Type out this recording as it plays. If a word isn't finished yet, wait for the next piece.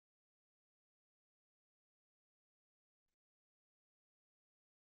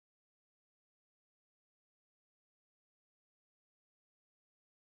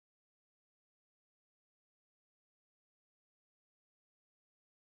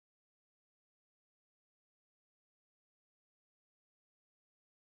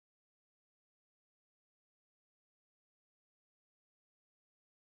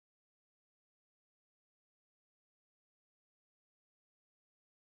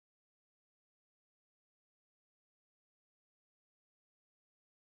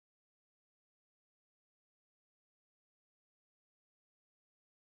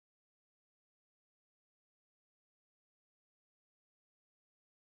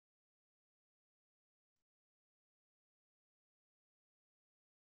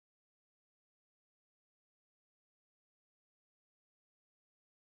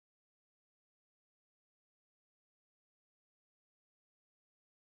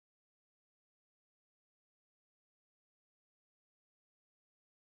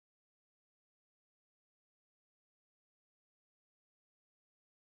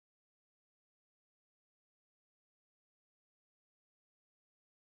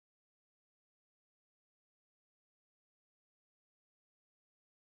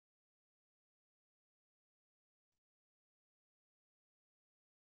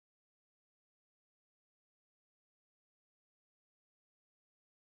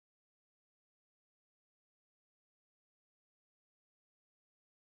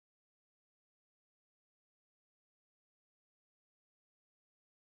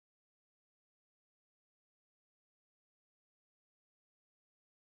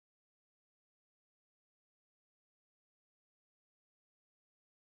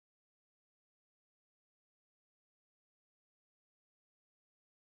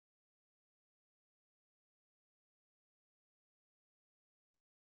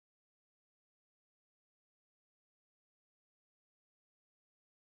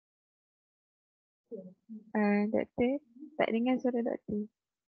Doktor, tak dengar suara doktor.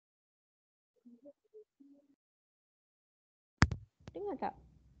 Dengar tak?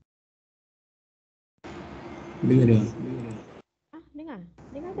 Dengar. Dengar?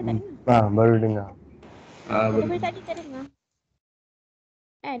 Dengar ke tak dengar? Baru dengar. Daripada tadi tak dengar?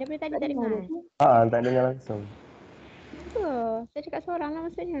 Daripada tadi tak dengar? Tak dengar langsung. Apa? Saya cakap seorang lah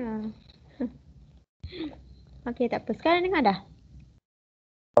maksudnya. Okey, tak apa. Sekarang dengar dah?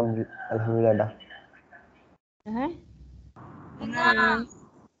 Alhamdulillah dah. Dengar.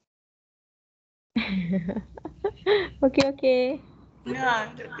 Okey. Dengar.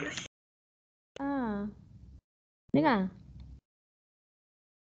 Dengar?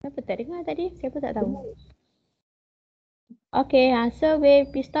 Kenapa tak dengar tadi? Siapa tak tahu? Okay, so we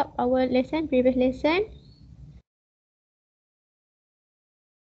stop our previous lesson.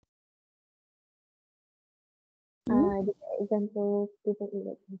 Example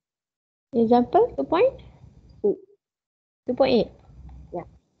 2.8. Example 2.8? 2.8? Yeah.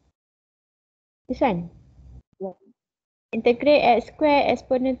 This one? Yeah. Integrate x square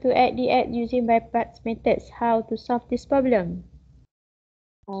exponent to x dx using by parts methods. How to solve this problem?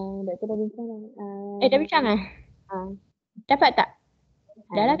 Doktor dah bincang dah. Dah bincang Dapat tak?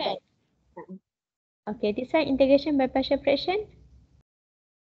 Dah lah kan? Okay, this one integration by partial fraction.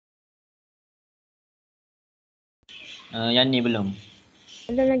 Yang ni belum.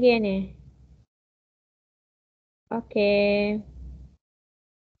 Belum lagi yang ni. Okay.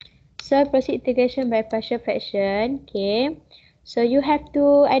 So proceed integration by partial fraction. Okay. So you have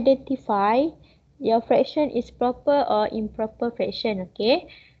to identify your fraction is proper or improper fraction. Okay.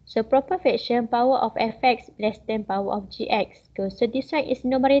 So proper fraction, power of fx less than power of gx. So this one is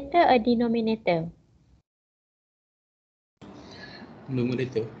numerator or denominator?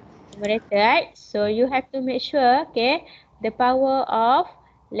 Numerator. Numerator, right? So you have to make sure, okay, the power of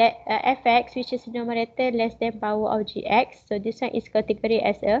fx, which is numerator, less than power of gx. So this one is category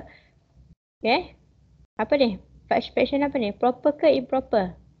as a, okay, apa ni? Fraction apa ni? Proper ke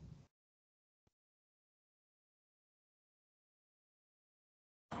improper?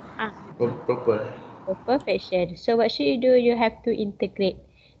 Proper. Proper fraction. So what should you do? You have to integrate.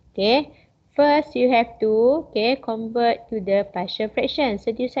 Okay. First, you have to convert to the partial fraction.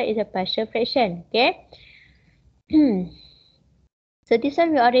 So this one is a partial fraction. Okay. So this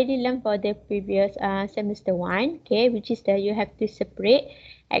one we already learned for the previous semester 1. Okay, which is that you have to separate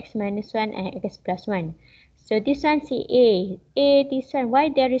x minus 1 and x plus 1. So this one see A this one. Why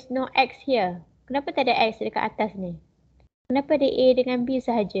there is no x here? Kenapa tak ada x dekat atas ni? Kenapa ada A dengan B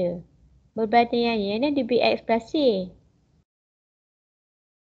sahaja? Berbandingannya ni di bx plus C.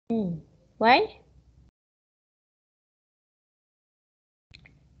 Why?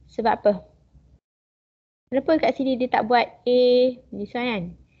 Sebab apa? Kenapa kat sini dia tak buat A ni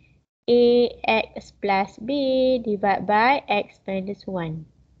kan? Ax plus B divided by x minus 1.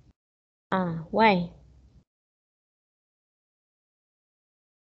 Why?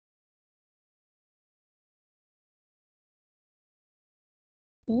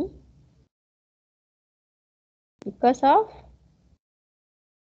 Because of?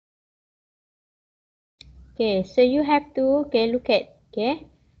 Okay, so you have to look at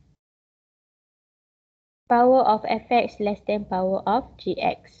power of fx less than power of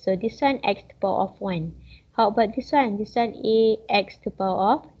gx. So this one x to the power of 1. How about this one? This one x to the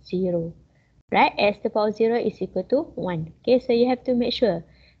power of 0. Right? X to the power of 0 is equal to 1. Okay, so you have to make sure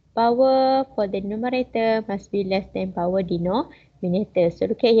power for the numerator must be less than power denominator. So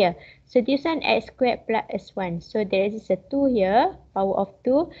look at here. So this one x squared plus 1. So there is a 2 here, power of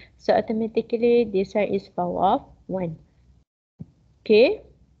 2. So automatically this one is power of 1. Okay.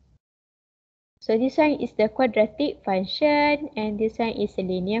 So this one is the quadratic function and this one is a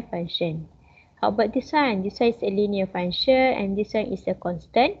linear function. How about this one? This one is a linear function and this one is a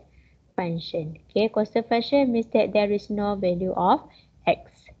constant function. Okay, constant function means that there is no value of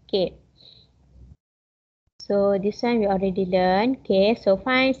x. Okay. So this one we already learned. Okay, so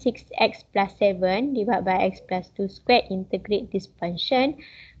find 6x plus 7 divided by x plus 2 squared. Integrate this function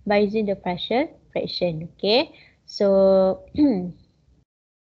by using the partial fraction. Okay, so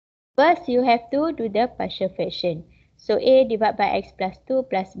first you have to do the partial fraction. So a divided by x plus 2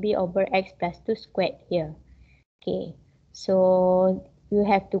 plus b over x plus 2 squared here. Okay, so you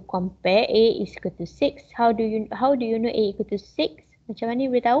have to compare a is equal to 6. How do you know a equal to 6? Macam mana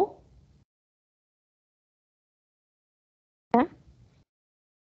boleh tahu?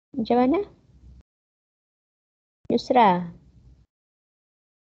 Macam mana? Yusra.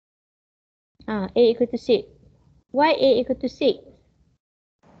 A equal to 6. Why a equal to 6?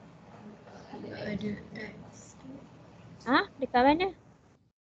 Ada X. Dekat mana?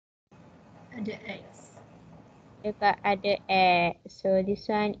 Ada X. dekat ada X. So this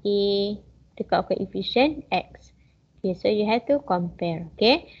one A dekat coefficient X. Okay, so you have to compare.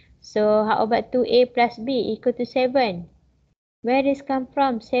 Okay. So how about 2A plus B equal to 7? Where is come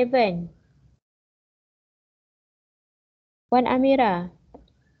from 7? Wan Amira.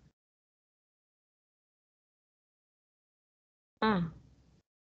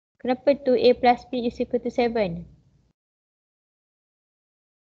 Kenapa 2A plus B is equal to 7?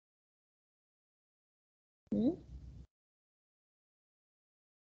 Hmm?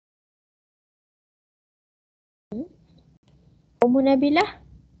 Ummu Nabilah?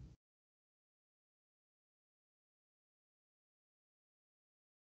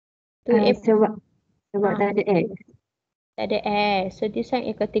 Sebab tak ada X. Tak ada S. So this one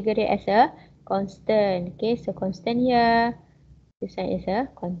is category as a constant. Okay, so constant here. This one is a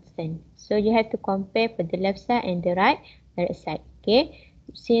constant. So you have to compare for the left side and the right side. Okay.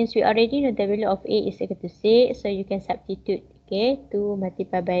 Since we already know the value of A is equal to 6, so you can substitute. Okay, 2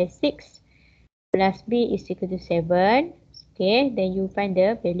 multiplied by 6 plus B is equal to 7. Okay, then you find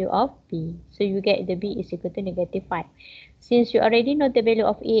the value of B. So you get the B is equal to negative 5. Since you already know the value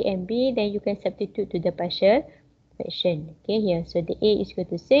of A and B, then you can substitute to the partial fraction. Okay, here. So the A is equal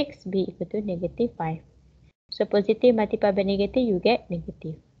to 6, B equal to negative 5. So positive multiplied by negative, you get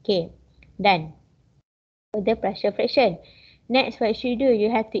negative. Okay, done. For the partial fraction. Next, what you do? You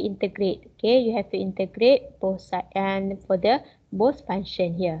have to integrate. Okay, you have to integrate both sides and for the both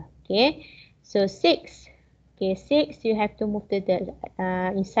function here. Okay, so 6. Okay, 6, you have to move to the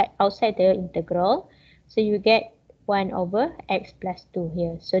outside the integral. So you get 1 over x plus 2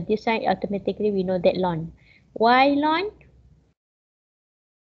 here. So this side automatically we know that ln. Why ln?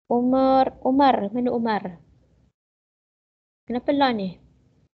 Umar, mana Umar? Kenapa ln ni?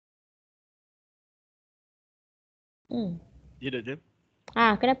 Ya doktor.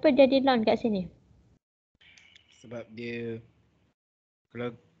 Kenapa jadi ln kat sini? Sebab dia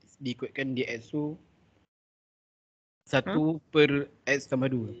kalau diikutkan dx tu 1 per x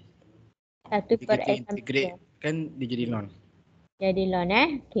tambah 2. 1 Jadi per kita x tambah integrate 2. kan dia jadi ln. Jadi ln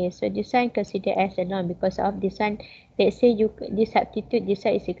Okay, so this one consider as a ln because of this one. Let's say you substitute this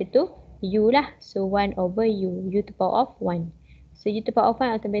one is equal to u lah. So 1 over u to power of 1. So u to power of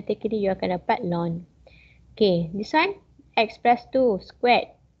 1 automatically you akan dapat ln. Okay, this one x plus 2 squared.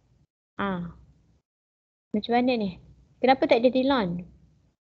 Macam mana ni? Kenapa tak jadi ln?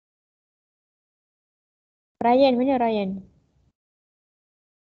 Ryan, mana Ryan?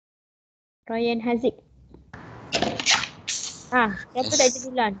 Ryan Haziq. Kenapa tak jadi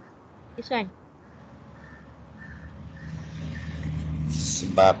ln? This one.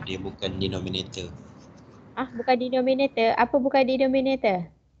 Sebab dia bukan denominator. Bukan denominator. Apa bukan denominator?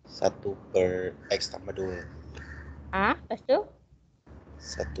 1 per x tambah 2. Lepas tu?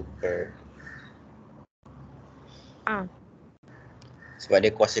 1 per... Sebab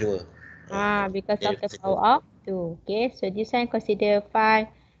dia kuasa 2. Because of the power of 2. Okay, so this one consider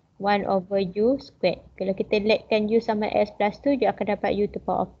 5 1 over u squared. Kalau kita letkan u sama x plus 2, you akan dapat u to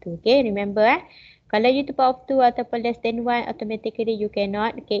power of 2. Okay, remember kalau u to power of 2 ataupun less than 1, automatically you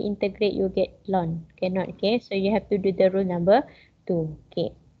cannot integrate, you get ln. Cannot, okay. So you have to do the rule number 2.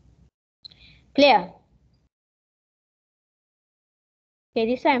 Okay. Clear? Okay,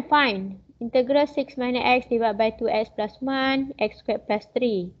 this one fine. Integral 6 minus x divided by 2x plus 1, x squared plus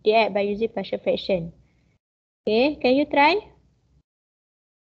 3, dx by using partial fraction. Okay, can you try?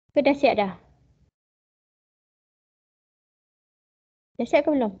 Ke dah siap dah? Dah siap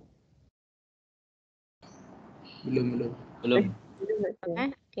ke belum? Belum.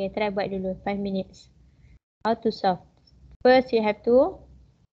 Okay, try buat dulu. 5 minutes. How to solve? First, you have to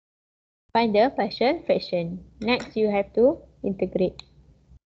find the partial fraction. Next, you have to integrate.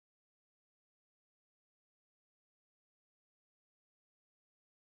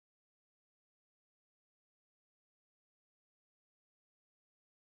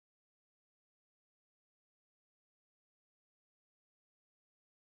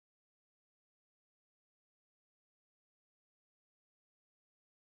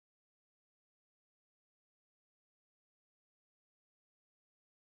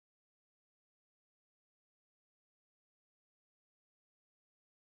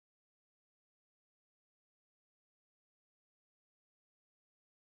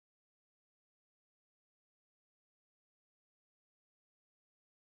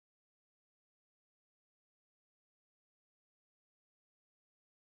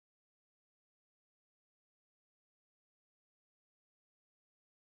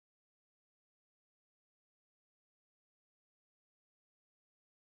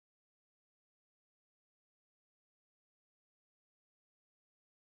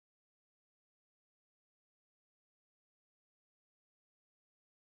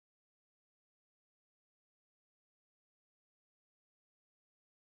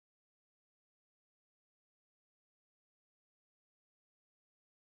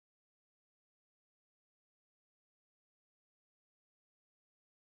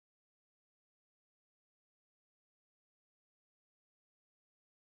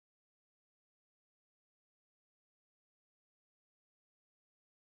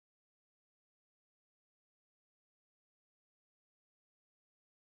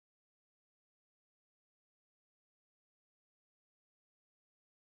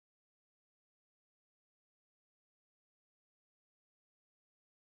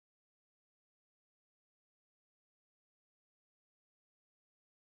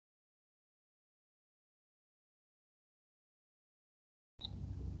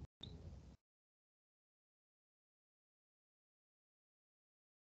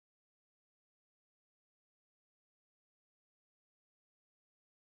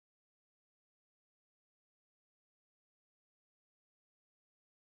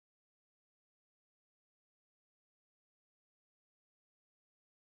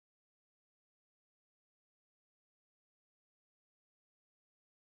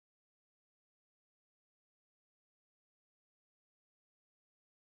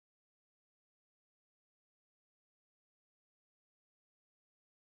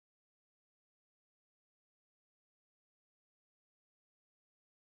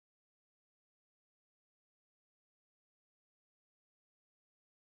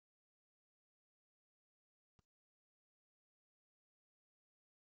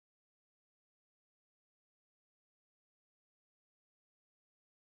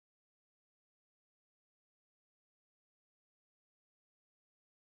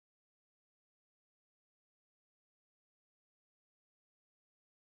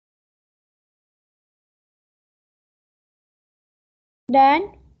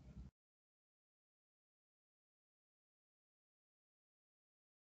 Dan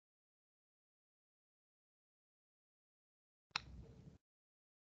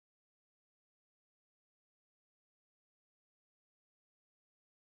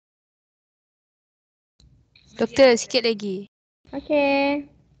Doktor, sikit lagi. okey.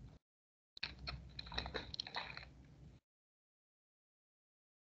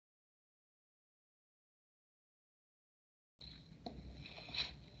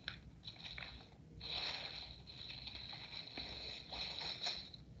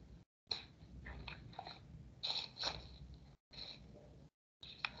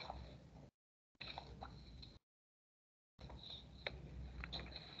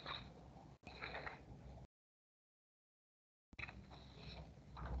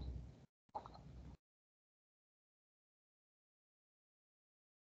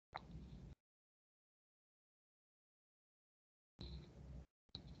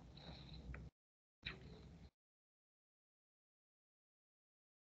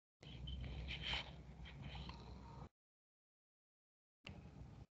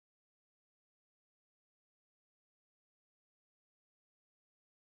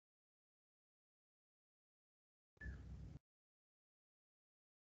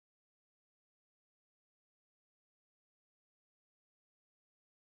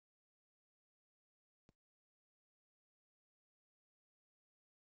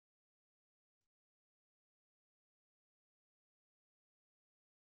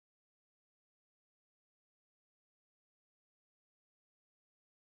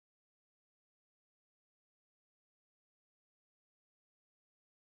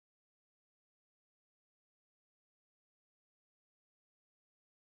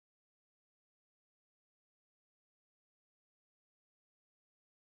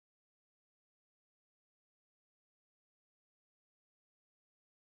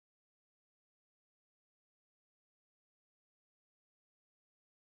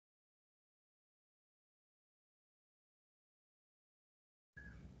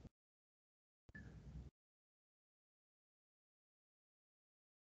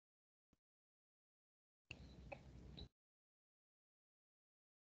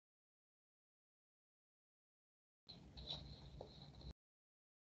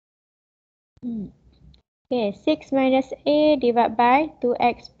 Okay, 6 minus A divided by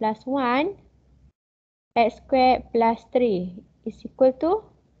 2x plus 1, x squared plus 3 is equal to,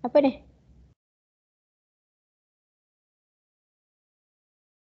 apa ni?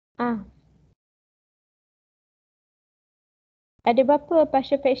 Ada berapa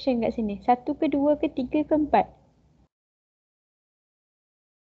partial fraction kat sini? 1 ke 2 ke 3 ke 4?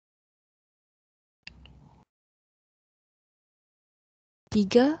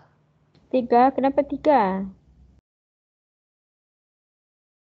 3. 3, kenapa 3?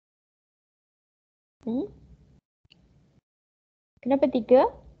 Kenapa 3?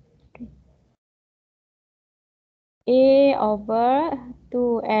 A over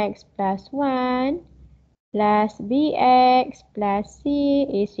 2x plus 1 plus bx plus c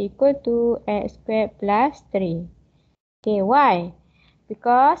is equal to x squared plus 3. Okay, why?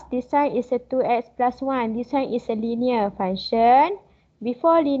 Because this one is a 2x plus 1. This one is a linear function.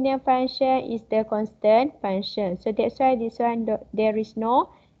 Before linear function is the constant function. So that's why this one there is no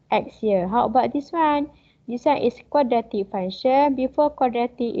x here. How about this one? This one is quadratic function. Before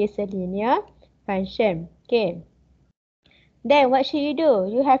quadratic is a linear function. Okay. Then what should you do?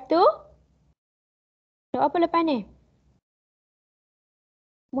 You have to buat apa lepas ni?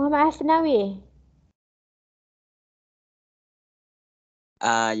 Muhammad Hasnawi.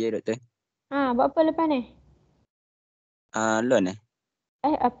 Ya doktor. Buat apa lepas ni? Loan eh?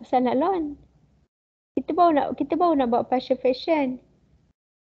 Apa salah loan? Kita baru nak buat partial fraction.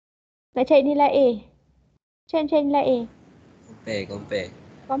 Nak cari nilai A. Macam mana cari nilai A? Compare.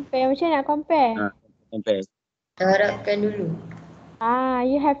 Macam mana nak compare? Compare. Harapkan dulu.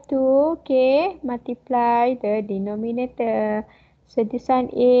 You have to, multiply the denominator. So this one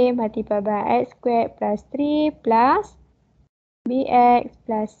A multiplied by x squared plus 3 plus bx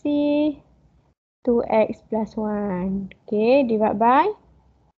plus c 2x plus 1. Okay, divide by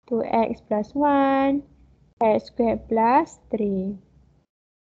 2x plus 1 x squared plus 3.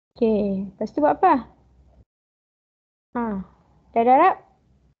 Okay, lepas tu buat apa? Dah darab?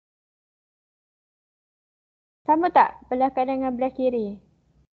 Sama tak belah kanan dengan belah kiri?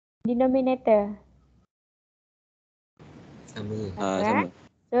 Denominator. Sama. Sama.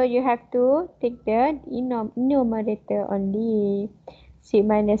 So you have to take the numerator only. 6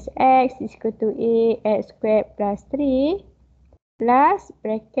 minus x is equal to a x squared plus 3 plus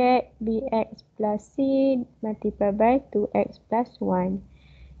bracket bx plus c multiplied by 2x plus 1.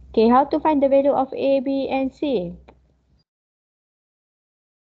 Okay, how to find the value of a, b and c?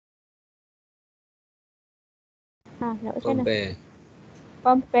 Nak macam mana? Compare.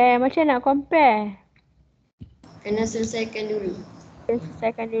 Compare. Macam nak compare? Kena selesaikan dulu. Kita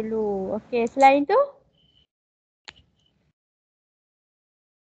selesaikan dulu. Okay, selain tu?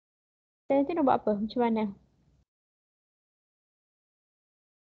 Selain tu nak buat apa? Macam mana?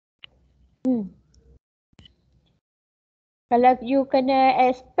 Kalau you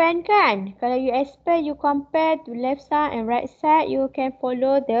kena expand kan? Kalau you expand, you compare to left side and right side, you can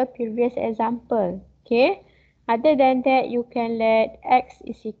follow the previous example. Okay? Other than that, you can let x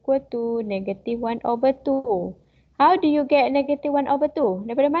is equal to negative 1 over 2. How do you get negative 1 over 2?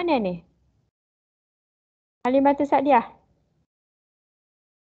 Daripada mana ni? Halimatu Sa'diah.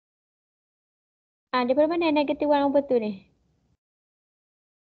 Daripada mana negative 1 over 2 ni?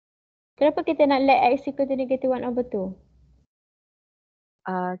 Kenapa kita nak let x equal to negative 1 over 2?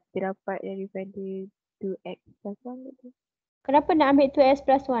 Kita dapat daripada 2x plus 1 tu. Kenapa nak ambil 2x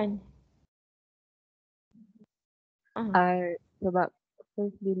plus 1? Sebab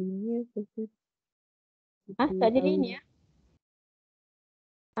first dia linear, first tu Tak ada linear?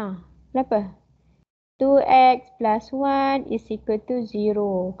 Kenapa? 2x plus 1 is equal to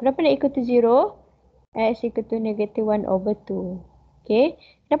 0. Kenapa nak equal to 0? X equal to negative 1 over 2. Okay.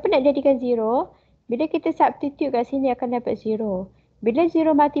 Kenapa nak jadikan 0? Bila kita substitute kat sini akan dapat 0. Bila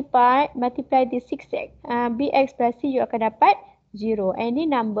 0 multiply the 6x, bx plus c, you akan dapat 0. Any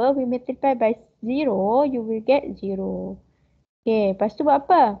number we multiply by 0, you will get 0. Okay. Lepas tu buat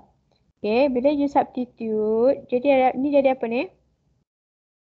apa? Okay. Bila you substitute, ni jadi apa ni?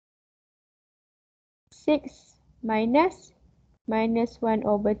 6 minus 1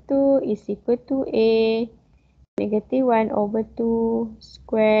 over 2 is equal to a negative 1 over 2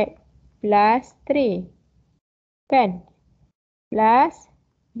 squared plus 3. Kan? Plus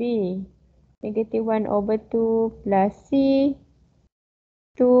b negative 1 over 2 plus c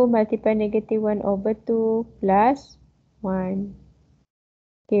 2 multiply negative 1 over 2 plus 1.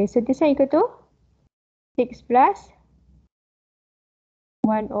 Okay, so this one equal to 6 plus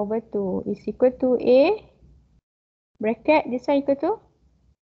 1 over 2 is equal to a bracket, this one equal to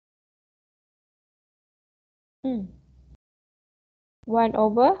 1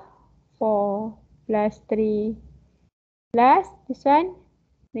 over 4 plus 3 plus this one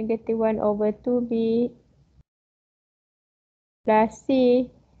negative 1 over 2b plus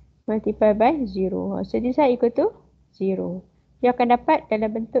c multiply by 0. So this one equal to 0. You akan dapat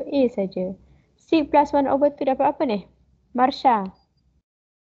dalam bentuk A saja. 6 plus 1 over 2 dapat apa ni? Marsha.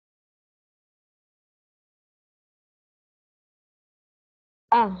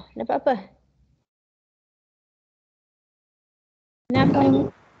 Dapat apa?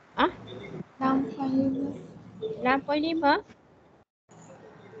 6.5. 6.5?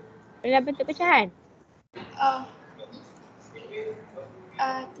 Dalam bentuk pecahan?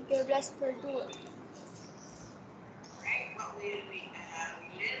 13/2.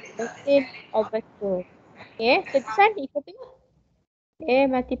 13 over 2. Okay, so this one equal to A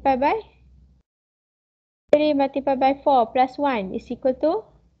multiply by 3 multiply by 4 plus 1 is equal to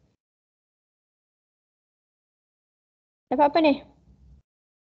dapat apa ni?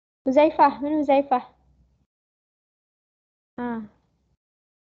 Huzaifah, mana Huzaifah?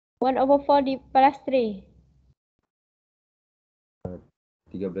 1 over 4 di plus 3.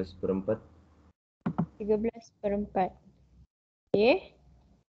 13/4. 13/4. Okay.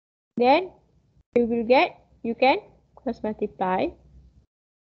 Then you can cross multiply.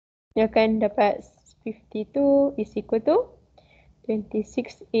 You akan dapat 52 is equal to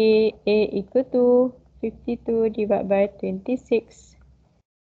 26A. A equal to 52 divided by 26.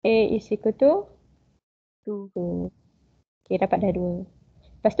 A is equal to 2. Okay, dapat dah 2.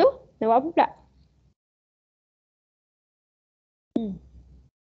 Lepas tu, nak buat apa pula?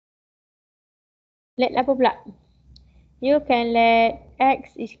 Let apa pula? You can let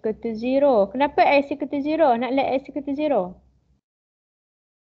x is equal to 0. Kenapa x equal to 0? Nak let x equal to 0?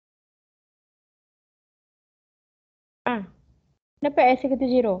 Kenapa x equal to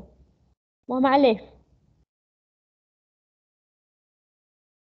 0? Muhammad Alif.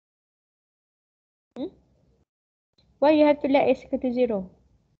 Why you have to let x equal to 0?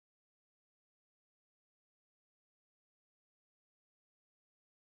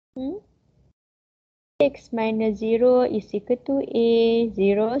 X minus 0 is equal to A,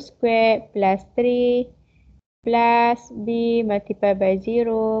 0 squared plus 3 plus B multiplied by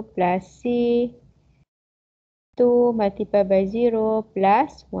 0 plus C 2 multiplied by 0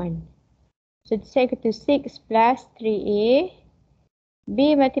 plus 1. So this is equal to 6 plus 3A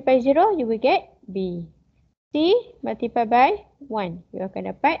B multiply 0, you will get B. C multiply by 1, you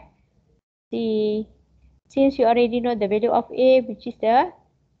akan dapat C. Since you already know the value of A, which is the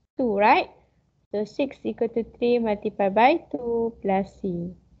 2, right? So 6 equal to 3 multiplied by 2 plus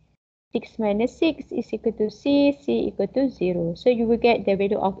C. 6 minus 6 is equal to C, C equal to 0. So you will get the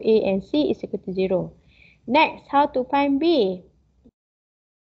value of A and C is equal to 0. Next, how to find B?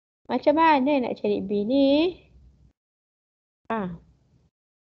 Macam mana nak cari B ni?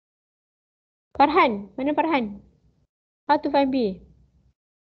 Farhan, mana Farhan? How to find B?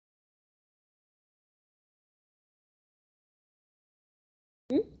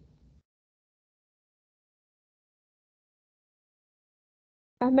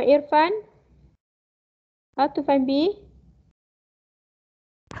 Ahmad Irfan, how to find B?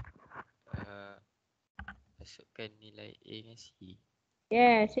 Masukkan nilai A dengan C.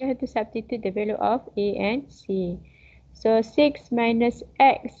 Yes, you have to substitute the value of A and C. So 6 minus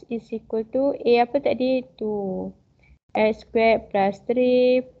X is equal to A apa tadi? 2. X squared plus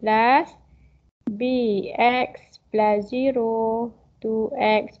 3 plus B X plus 0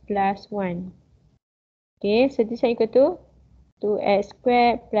 2X plus 1. Okay, so this one equal to 2X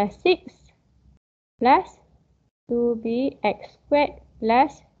squared plus 6 plus 2BX squared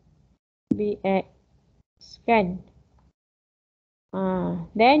plus BX. Kan?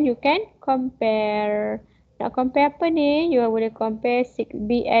 Then you can compare. Nak compare apa ni? You boleh compare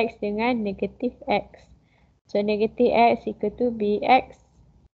 6BX dengan negative X. So negative X equal to BX.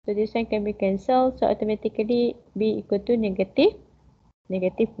 So this one can be cancelled. So automatically B equal to negative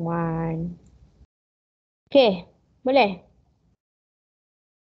 1. Okay. Boleh?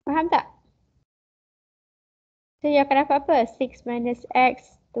 Faham tak? So you akan dapat apa? 6 minus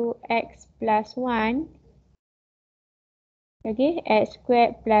X 2X plus 1. Okay, X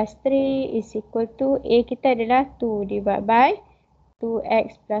squared plus 3 is equal to A kita adalah 2 divided by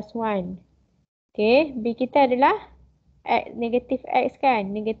 2X plus 1. Okay, B kita adalah negative X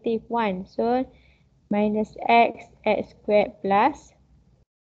kan? Negative 1. So, minus X squared plus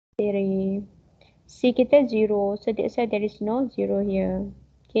 3. C kita 0. So, that's why there is no 0 here.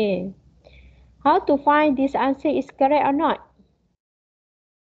 Okay. How to find this answer is correct or not?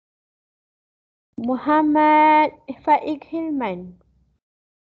 Muhammad Faik Hilman.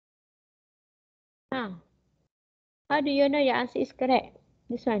 How do you know your answer is correct?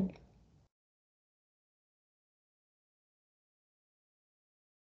 This one.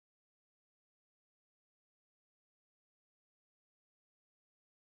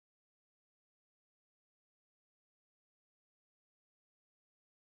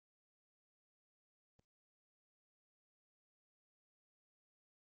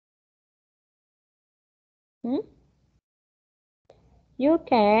 You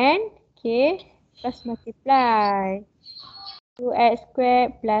can, just multiply. 2x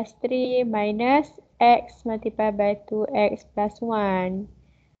squared plus 3 minus x multiplied by 2x plus 1.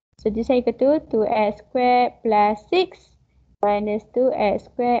 So this is equal to 2x squared plus 6 minus 2x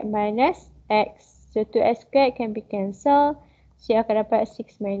squared minus x. So 2x squared can be cancelled. So you akan dapat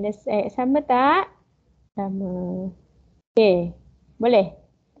 6 minus x. Sama tak? Sama. Okay. Boleh?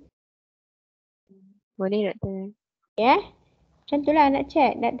 Boleh Doktor. Yeah. Macam tu lah nak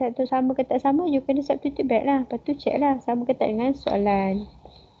check. Nak tahu sama ke tak sama, you kena substitute back lah. Lepas tu check lah sama ke tak dengan soalan.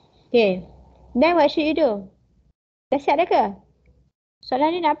 Okay. Then what should you do? Dah siap dah ke?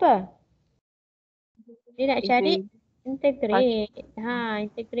 Soalan ni nak apa? Dia nak cari integrate.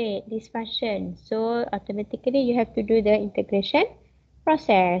 Integrate this function. So automatically you have to do the integration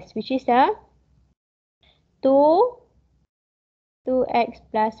process, which is the 2x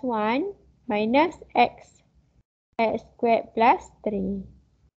plus 1 minus x squared plus 3.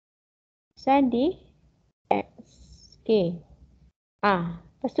 Sandi x. Okay.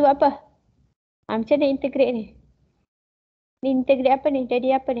 Lepas tu apa? Macam mana integrate ni? Ni integrate apa ni?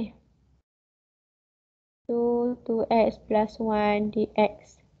 Jadi apa ni? 2x plus 1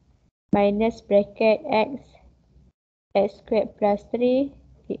 dx minus bracket x squared plus 3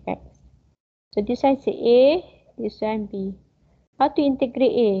 dx. So this one is A, this one B. How to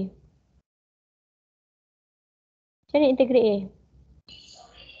integrate A? Macam mana integrate A?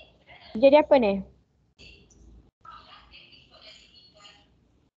 Jadi apa ni?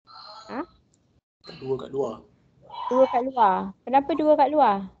 Dua kat luar. Dua kat luar. Kenapa dua kat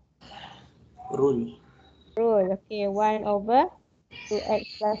luar? Rule. Rule. Okay, 1 over 2x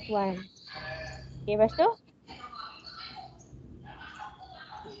plus 1. Okay, lepas tu?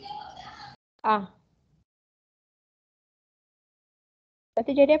 Lepas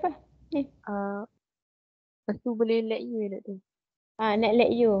tu jadi apa? Ni. Lepas tu boleh let you Doktor. Nak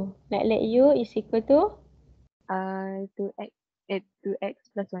let you. Nak let you is equal to? 2x add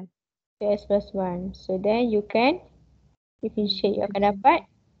 2x plus 1. 2x plus 1. So then you can differentiate. You akan dapat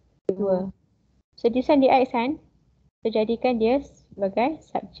 2. So this one dx kan. So jadikan dia sebagai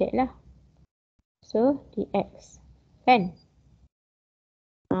subjek lah. So dx. Kan?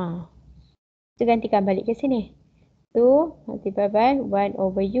 Kita gantikan balik ke sini. 2 multiplied by 1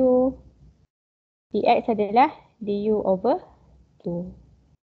 over u. Dx adalah du over 2.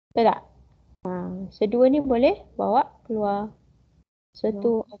 Betul tak? So 2 ni boleh bawa keluar. So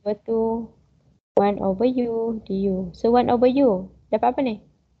 2 over 2. 1 over u du. So 1 over u. Dapat apa ni?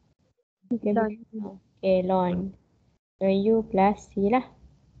 Okay, ln. U plus c lah.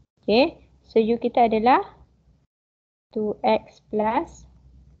 Okay. So u kita adalah 2x plus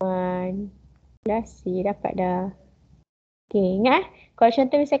 1 plus c. Dapat dah. Okay, ingat kalau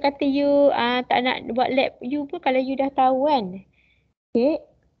contoh misal kata you tak nak buat lab you pun kalau you dah tahu kan. Okay,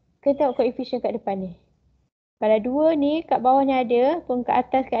 kita tengok koefisien kat depan ni. Kalau 2 ni kat bawah ni ada pun kat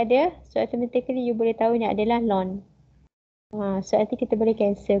atas kat ada. So automatically you boleh tahu ni adalah ln. So nanti kita boleh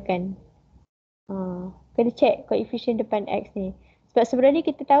cancelkan. Kena check koefisien depan x ni. Sebab sebenarnya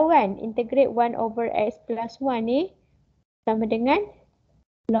kita tahu kan integrate 1 over x plus 1 ni sama dengan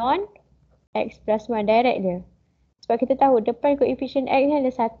ln x plus 1 direct dia. Sebab kita tahu depan koefisien x ni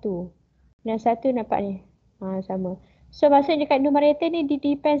ada 1. Dan 1 nampak ni. Sama. So maksudnya dekat numerator ni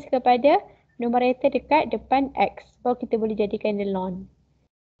depends kepada numerator dekat depan x. Baru kita boleh jadikan dia ln.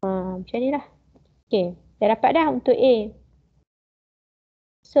 Macam ni lah. Okay. Dah dapat dah untuk A.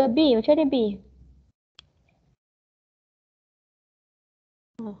 So B, macam mana B?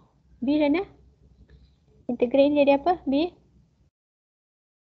 B mana? Integrate ni jadi apa? B?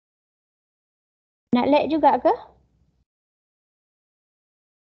 Nak let juga ke?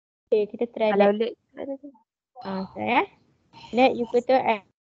 Okay, kita try Kalau let. let Try let equal to x.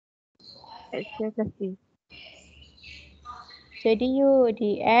 x square plus 3. So du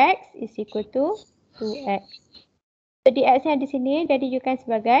dx is equal to 2x. So dx yang di sini jadi jukan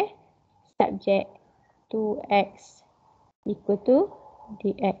sebagai subjek 2x equal to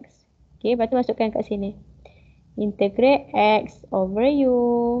dx. Okay, lepas tu masukkan kat sini. Integrate x over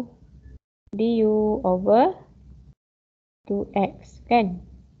u du over 2x kan.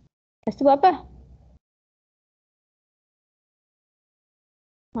 Lepas tu buat apa?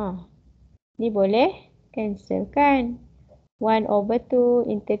 Ni boleh cancelkan. 1 over 2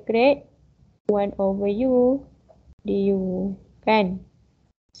 integrate 1 over u du kan.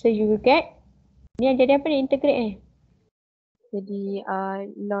 So you will get ni yang jadi apa ni integrate ni? Jadi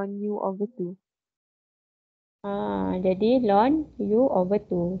ln u over 2. Jadi ln u over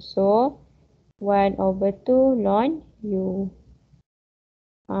 2. So 1 over 2 ln u.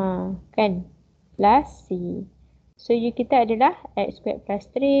 Kan? Plus c. So u kita adalah x squared plus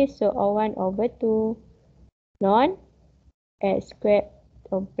 3. So 1 over 2 ln x squared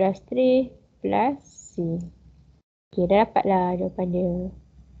plus 3 plus c. Okay, dah dapat lah jawapan dia.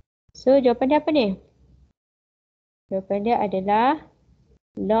 So jawapan dia apa ni? Jawapan dia adalah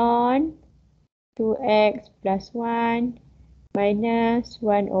ln 2x plus 1 minus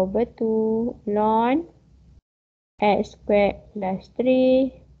 1 over 2 ln x squared plus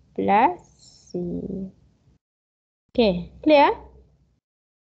 3 plus c. Okay, clear?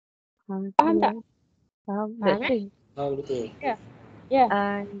 Faham tak? Faham. Faham, Betul. betul. Ya.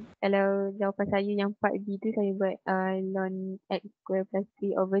 Kalau jawapan saya yang part B tu saya buat ln x square plus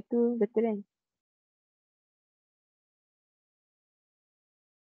 3 over 2. Betul kan?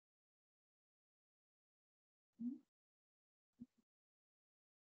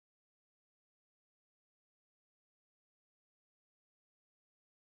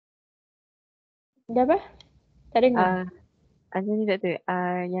 Dah apa? Tak dengar. Macam ni tak tu.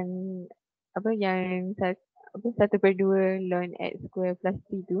 Yang apa yang 1/2 ln x square plus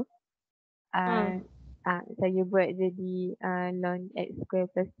 3 tu. Saya buat jadi ln x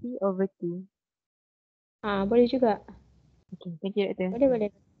square plus 3 over 2. Boleh juga. Okay, thank you Doktor.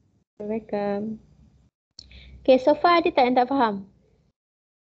 Boleh. Welcome. Okay, so far ada tak yang tak faham?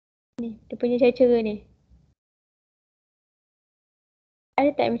 Ni, dia punya cara ni.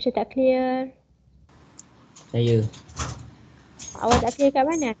 Ada tak yang macam tak clear? Saya Awak tak clear kat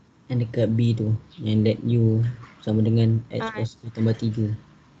mana? yang dekat B tu, yang let u sama dengan x plus 2 tambah 3.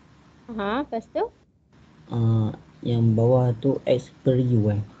 Lepas tu? Yang bawah tu x per u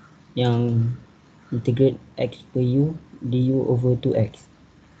kan. Yang integrate x per u du over 2x.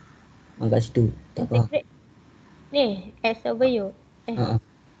 Kat situ tak faham. Integrate. Ni, x over u.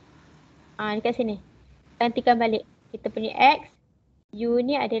 Dekat sini. Gantikan balik. Kita punya x, u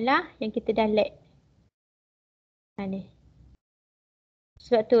ni adalah yang kita dah let. Ni.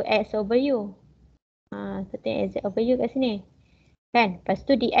 Sebab tu x over u. Sebab tu x over u kat sini. Kan? Lepas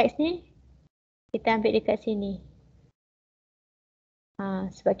tu dx ni kita ambil dekat sini.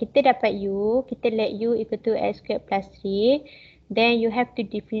 Sebab kita dapat u, kita let u equal to x squared plus 3. Then you have to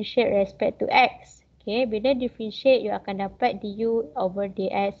differentiate respect to x. Okay, bila differentiate, you akan dapat du over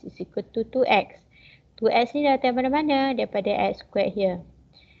dx is equal to 2x. 2x ni datang daripada mana? Daripada x squared here.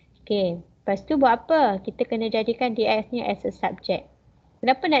 Okay, lepas tu buat apa? Kita kena jadikan dx ni as a subject.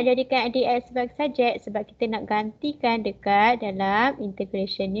 Kenapa nak jadikan dx sebagai subject? Sebab kita nak gantikan dekat dalam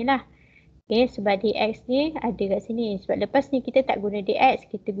integration ni lah. Okay, sebab dx ni ada kat sini. Sebab lepas ni kita tak guna dx,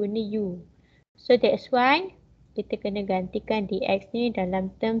 kita guna u. So that's why kita kena gantikan dx ni dalam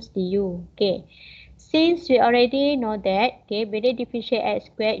terms du. Okay. Since we already know that, okay, bila differentiate x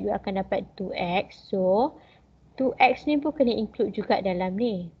squared, you akan dapat 2x. So, 2x ni pun kena include juga dalam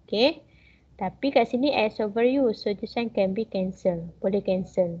ni. Okay. Tapi kat sini x over u. So, this one can be cancel. Boleh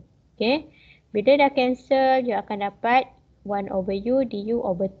cancel. Okay. Bila dah cancel, you akan dapat 1 over u du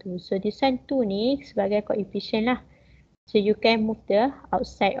over 2. So, this one 2 ni sebagai coefficient lah. So, you can move the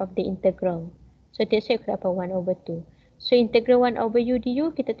outside of the integral. So, that's why kita dapat 1 over 2. So, integral 1 over u du,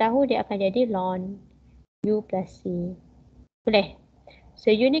 kita tahu dia akan jadi ln u plus c. Boleh?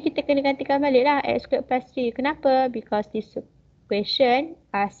 So, u ni kita kena gantikan balik lah. X squared plus 3. Kenapa? Because this equation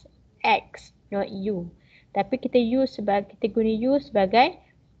as x, not u. Tapi kita guna u sebagai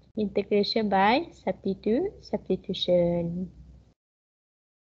integration by substitution.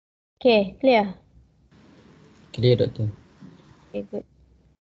 Okay, clear? Clear, Doktor. Okay, good.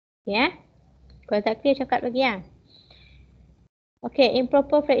 Ya. Kalau tak clear, cakap lagi ya. Okay,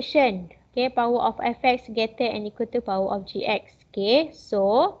 improper fraction. Okay, power of fx greater and equal to power of gx. Okay,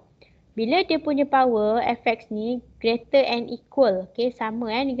 so bila dia punya power fx ni greater and equal. Okay, sama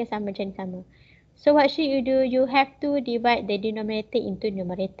ni kan sama macam ni sama. So what should you do? You have to divide the denominator into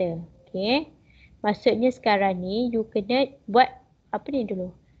numerator. Okay. Maksudnya sekarang ni you kena buat apa ni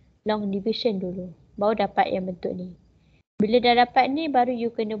dulu? Long division dulu. Baru dapat yang bentuk ni. Bila dah dapat ni baru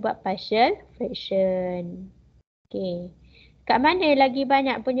you kena buat partial fraction. Okay. Kat mana lagi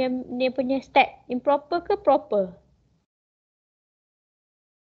banyak punya step? Improper ke proper?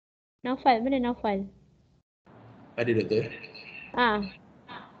 Naufal, mana Naufal? Ada, Doktor.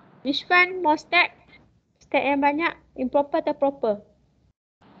 Which one more step? Step yang banyak, improper atau proper?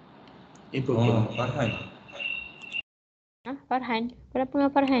 Improper. Farhan. Farhan. Kenapa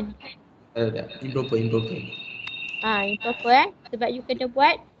dengan Farhan? Improper. Improper sebab you kena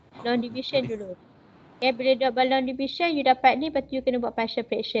buat long division dulu. Okay, bila dah buat long division, you dapat ni, lepas tu you kena buat partial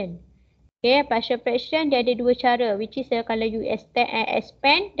fraction. Okay, partial fraction dia ada dua cara, which is kalau you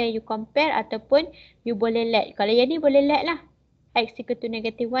expand, then you compare ataupun you boleh let. Kalau yang ni boleh let lah. X equal to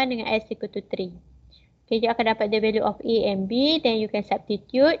 -1 dengan S equal to 3. Okay, you akan dapat the value of A and B, then you can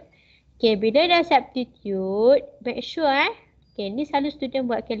substitute. Okay, bila dah substitute, make sure okay, ni selalu student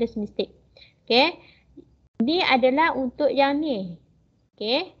buat careless mistake. Okay, ni adalah untuk yang ni.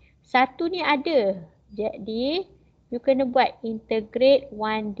 Okay, satu ni ada. Jadi, you kena buat integrate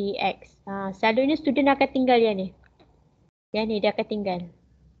 1 dx. Selalunya student akan tinggal yang ni. Yang ni dia akan tinggal.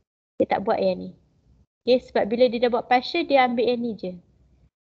 Dia tak buat yang ni. Okay, sebab bila dia dah buat partial, dia ambil yang ni je.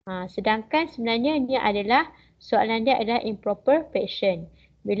 Sedangkan sebenarnya ni adalah, soalan dia adalah improper fraction.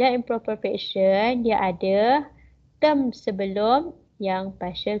 Bila improper fraction, dia ada term sebelum yang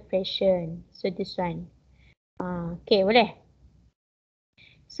partial fraction. So this one. Okay, boleh?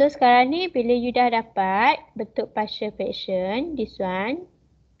 So sekarang ni bila you dah dapat bentuk partial fraction, this one.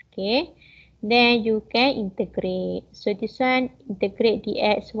 Okay. Then you can integrate. So this one, integrate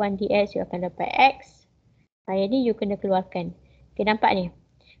dx, 1 dx, you akan dapat x. Yang ni you kena keluarkan. Okay, nampak ni?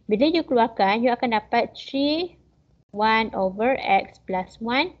 Bila you keluarkan, you akan dapat 3 1 over x plus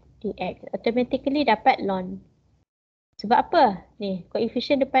 1 dx. Automatically dapat ln. Sebab apa? Ni,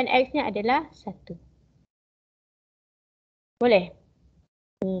 koefisien depan x ni adalah 1. Boleh?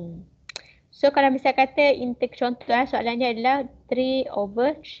 So kalau misal kata contoh soalan dia adalah 3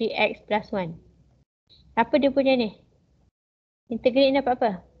 over 3x plus 1. Apa dia punya ni? Integrate ni dapat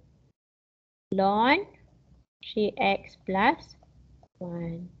apa? Ln 3x plus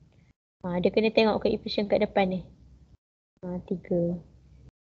 1. Dia kena tengok koefisien kat depan ni. 3.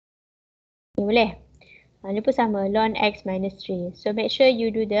 Ni boleh? Ni pun sama. Ln x minus 3. So make sure you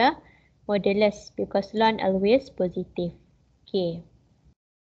do the modulus because ln always positive. Okay.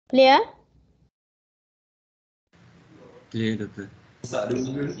 Clear? Clear, Doktor.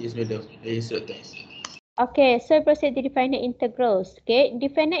 Yes, Doktor. Okay, so proceed to definite integrals. Okay,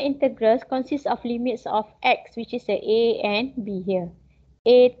 definite integrals consists of limits of x, which is a and b here.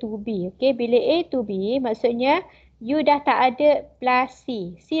 A to b. Okay, bila a to b, maksudnya u dah tak ada plus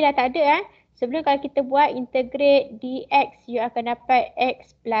c. C dah tak ada Sebelum kalau kita buat integrate dx, you akan dapat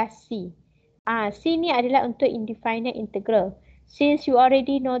x plus c. C ni adalah untuk indefinite integral. Since you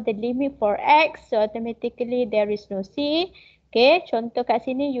already know the limit for x, so automatically there is no c. Okay, contoh kat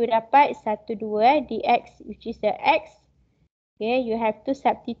sini you dapat 1, 2 dx which is the x. Okay, you have to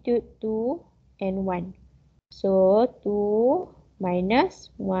substitute 2 and 1. So 2 minus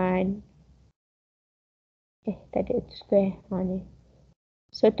 1. Tak ada itu square. Ni.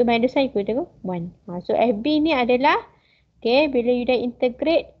 So 2 minus 1 equal to 1. So FB ni adalah, okay, bila you dah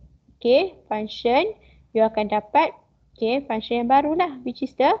integrate, okay, function, you akan dapat, okay, function yang baru lah, which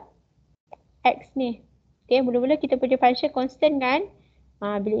is the x ni. Okay, mula-mula kita punya function constant kan.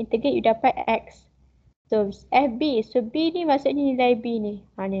 Bila integrate, you dapat x. So FB, so B ni maksudnya nilai B ni.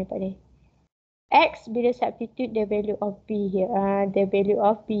 Ni nampak ni. X bila substitute the value of B here. The value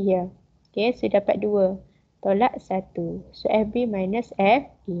of B here. Okay, so dapat 2. Tolak 1. So FB minus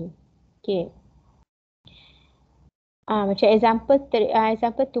FE. Okay. Macam example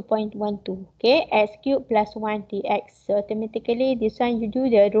 2.12. Okay, x cube plus 1 dx. So automatically this one you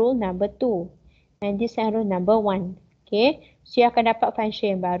do the rule number 2. And this one rule number 1. Okay, so you akan dapat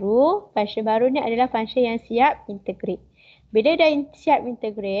function yang baru. Function baru ni adalah function yang siap integrate. Bila dah siap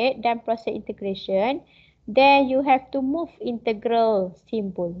integrate dan proses integration, then you have to move integral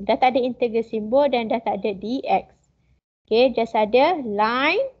symbol. Dah tak ada integral symbol dan dah tak ada dx. Okay, just ada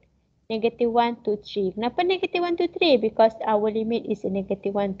line negative 1 to 3. Kenapa negative 1 to 3? Because our limit is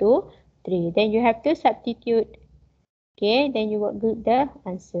negative 1 to 3. Then you have to substitute. Okay, then you will get the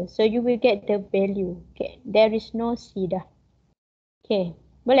answer. So you will get the value. Okay, there is no C dah. Okay,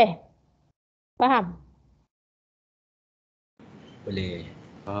 boleh? Faham? Boleh.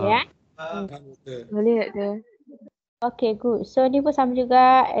 Ya? Boleh tak tu? Okay, good. So ni pun sama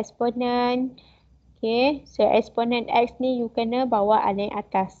juga exponent. Okay, so exponent x ni you kena bawa naik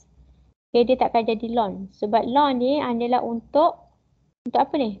atas. Okay, dia takkan jadi ln. Sebab ln ni adalah untuk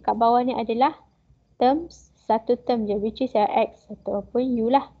apa ni? Kat bawah ni adalah terms, satu term je, which is x ataupun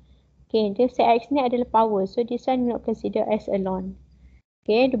u lah. Okay, dia x ni adalah power. So this one not consider as a ln.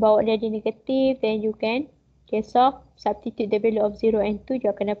 Okay, dia bawa jadi negatif, then you can solve, substitute the value of 0 and 2,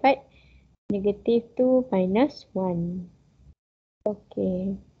 you akan dapat negative 2 minus 1.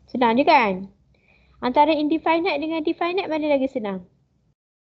 Okay, senang je kan? Antara indefinite dengan definite mana lagi senang?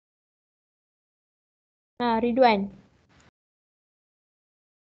 Ridwan.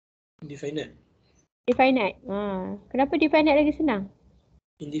 Indefinite. Definite. Kenapa definite lagi senang?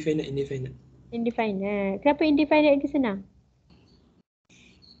 Indefinite. Indefinite. Kenapa indefinite lagi senang?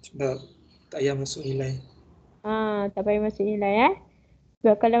 Sebab tak payah masuk nilai. Tak payah masuk nilai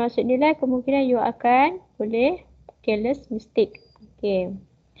Sebab kalau masuk nilai kemungkinan you akan boleh careless mistake. Okay.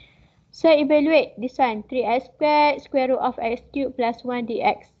 So evaluate this one 3x squared square root of x cube plus 1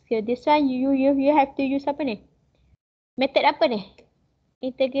 dx. So this one you have to use apa ni? Method apa ni?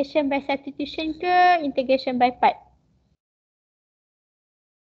 Integration by substitution ke integration by part?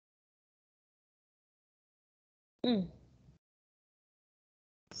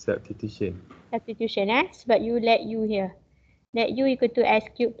 Substitution. Substitution sebab you let u here. Let u equal to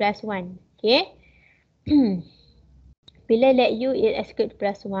x cube plus 1. Okay. Bila let u is x cube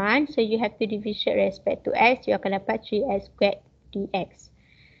plus 1, so you have to differentiate respect to x, you akan dapat 3x squared dx.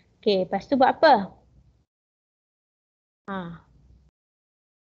 Okay, lepas tu buat apa?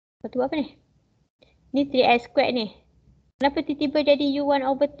 Lepas tu buat apa ni? Ni 3x squared ni. Kenapa tiba-tiba jadi u1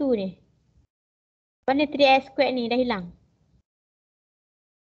 over 2 ni? Mana 3x squared ni dah hilang?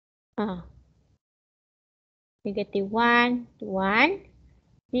 Negative 1,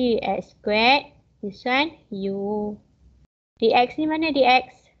 1, 3x squared, this one u. Dx ni mana dx?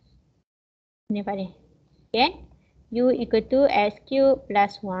 Ni nampak ni. Okay. U equal to x cube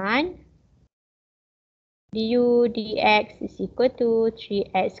plus 1. Du dx is equal to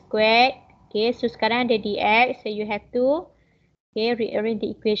 3x squared. Okay, so sekarang ada dx, so you have to rearrange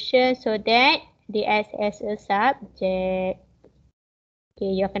the equation so that dx as a subject.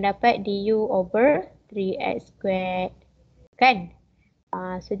 Okay, you akan dapat du over 3x squared. Kan?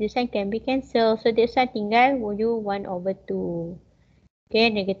 So this one can be cancelled. So this one tinggal u 1 over 2.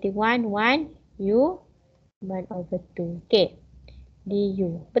 Okay, negative 1, 1, u 1 over 2. Okay,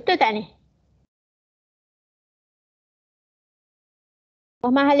 du. Betul tak ni?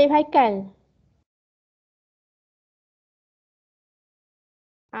 Muhammad Halif Haikal.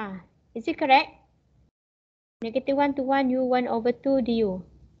 Is it correct? Negative 1 to 1, u 1 over 2 du.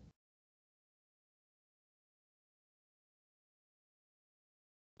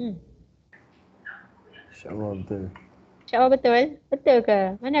 InsyaAllah betul. InsyaAllah betul? Betul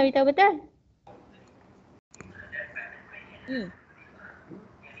ke? Mana beritahu betul?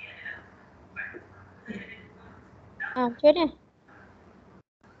 Macam mana?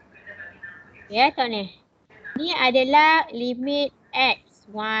 Ya, tengok ni. Ni adalah limit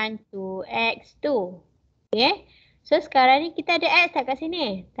X1 to X2. Okay. So sekarang ni kita ada X tak kat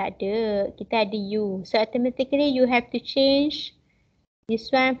sini? Tak ada. Kita ada U. So automatically you have to change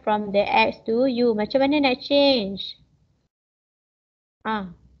this one from the X to U. Macam mana nak change?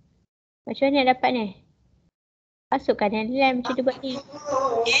 Macam mana nak dapat ni? Masukkan yang lain macam dia buat ni.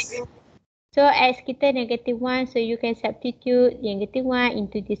 Okay. So X kita negative 1. So you can substitute negative 1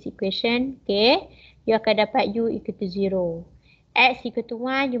 into this equation. Okay. You akan dapat U equal to 0. X equal to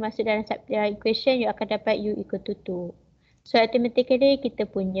 1. You masuk dalam equation. You akan dapat U equal to 2. So automatically kita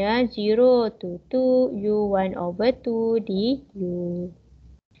punya 0 to 2 U 1 over 2 di U.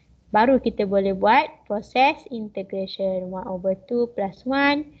 Baru kita boleh buat proses integration 1 over 2 plus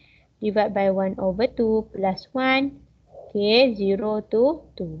 1 divide by 1 over 2 plus 1. Okay, 0 to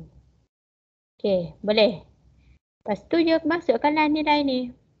 2. Okay, boleh. Lepas tu je masukkanlah nilai ni.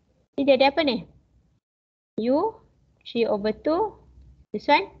 Ni dia ada apa ni? U 3 over 2. This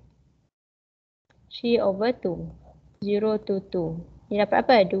one 3 over 2. 0 to 2. Ni dapat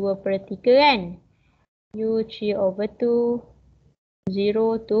apa? 2 per 3 kan? U 3 over 2.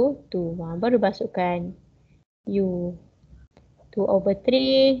 0 to 2. Baru masukkan U 2 over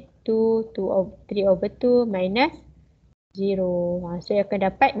 3. 3 over 2 minus 0. So akan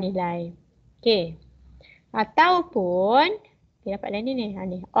dapat nilai. Okay. Ataupun kita dapatlah ni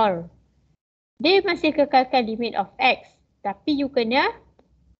ni. Or. Dia masih kekalkan limit of X. Tapi you kena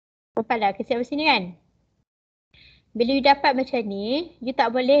nampaklah kesiap sini kan. Bila you dapat macam ni, you tak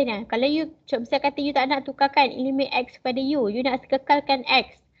boleh nah. Kalau you, misal kata you tak nak tukarkan limit X kepada you nak kekalkan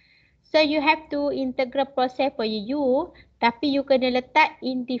X. So you have to integral process for U, tapi you kena letak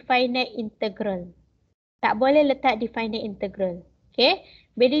indefinite integral. Tak boleh letak definite integral. Okay.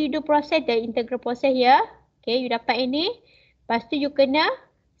 Bila you do process the integral process here, okay, you dapat ini. Lepas tu you kena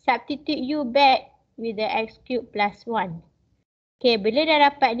substitute U back with the X cube plus 1. Okay, bila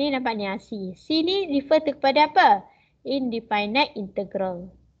dah dapat ni, nampak ni C. C ni refer to kepada apa? Indefinite integral.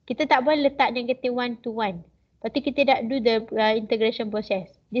 Kita tak boleh letak negative 1 to 1. Lepas tu kita dah do the integration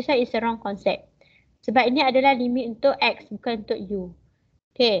process. This one is a wrong concept. Sebab ini adalah limit untuk X, bukan untuk U.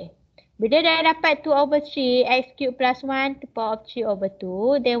 Okay. Bila dah dapat 2 over 3, X cube plus 1 to power of 3 over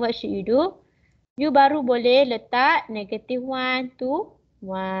 2, then what should you do? You baru boleh letak negative 1 to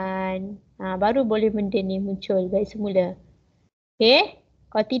 1. Baru boleh benda ni muncul balik semula. Okay.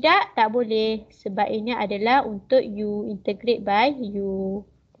 Kalau tidak, tak boleh. Sebab ini adalah untuk U, integrate by U.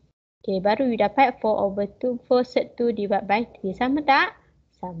 Okay, baru you dapat 4 over 2, 4 set 2 divided by 3. Sama tak?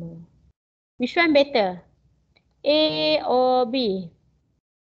 Sama. Which one better? A or B?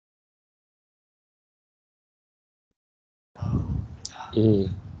 A.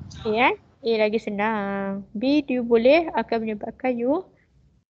 A kan? A lagi senang. B you boleh akan menyebabkan you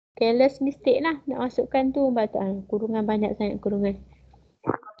careless mistake lah. Nak masukkan tu kurungan banyak sangat kurungan.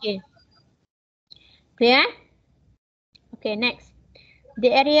 Okay. Clear? Okay, next. The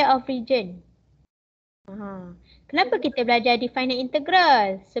area of region. Kenapa kita belajar definite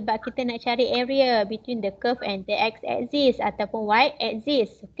integral? Sebab kita nak cari area between the curve and the x-axis ataupun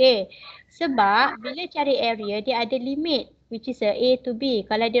y-axis. Okay. Sebab bila cari area, dia ada limit which is A to B.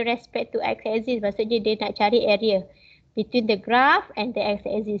 Kalau dia respect to x-axis, maksudnya dia nak cari area between the graph and the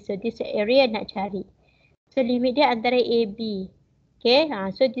x-axis. So this area nak cari. So limit dia antara A, B. Okay.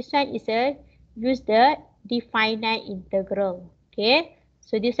 So this one is use the definite integral. Okay.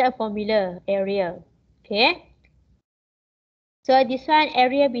 So this is a formula area. Okay. So this one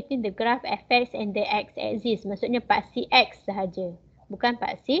area between the graph fx and the x-axis. Maksudnya paksi x sahaja. Bukan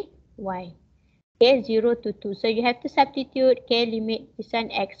paksi y. Okay, 0 to 2. So you have to substitute, okay, limit this one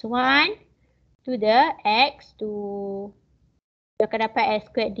x1 to the x2. You akan dapat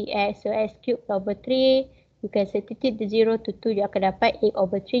x squared dx. So x cubed over 3. You can substitute the 0 to 2. You akan dapat 8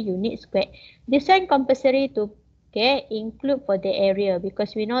 over 3 unit squared. This one compulsory to, okay, include for the area.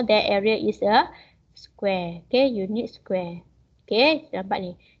 Because we know that area is a square. Okay, unit square. Okay, nampak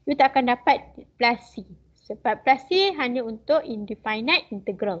ni. You tak akan dapat plus C. Sebab plus C hanya untuk indefinite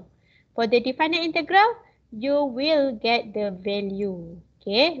integral. For the definite integral, you will get the value.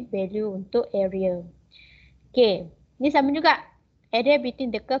 Okay, value untuk area. Okay, ni sama juga. Area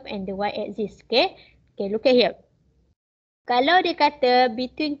between the curve and the y-axis. Okay, okay, look at here. Kalau dia kata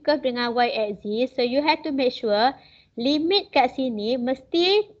between curve dengan y-axis, so you have to make sure limit kat sini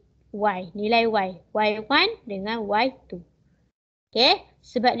mesti y, nilai y. Y1 dengan y2. Okay,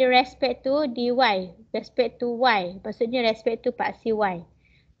 sebab dia respect to dy, respect to y. Maksudnya respect to paksi y.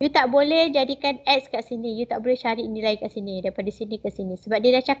 You tak boleh jadikan x kat sini. You tak boleh cari nilai kat sini. Daripada sini ke sini. Sebab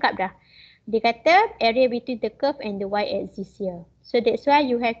dia dah cakap dah. Dia kata area between the curve and the y-axis here. So that's why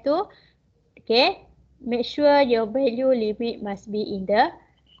you have to, okay, make sure your value limit must be in the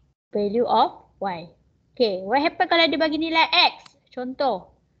value of y. Okay, what happen kalau dia bagi nilai x?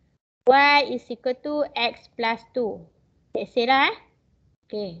 Contoh, y is equal to x plus 2. Let's say lah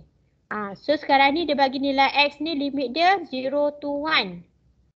Okay. So sekarang ni dia bagi nilai x ni limit dia 0 to 1.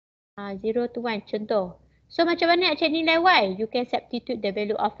 0 to 1 contoh. So macam mana nak cari nilai y? You can substitute the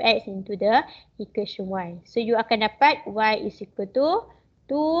value of x into the equation y. So you akan dapat y is equal to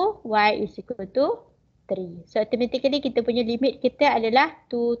 2, y is equal to 3. So automatically kita punya limit kita adalah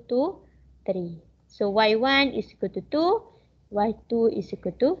 2 to 3. So y1 is equal to 2, y2 is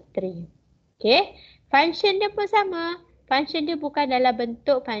equal to 3. Okay. Function dia pun sama. Function dia bukan dalam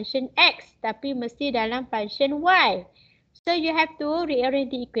bentuk function x tapi mesti dalam function y. So you have to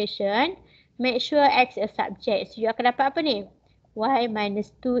rearrange the equation. Make sure x a subject. So you akan dapat apa ni? Y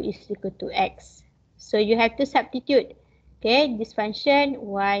minus 2 is equal to x. So you have to substitute. Okay, this function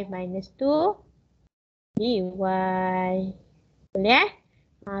y minus 2 dy. Boleh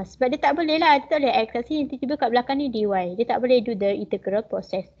sebab dia tak boleh lah. Dia tak boleh x kat sini. Tiba-tiba kat belakang ni dy. Dia tak boleh do the integral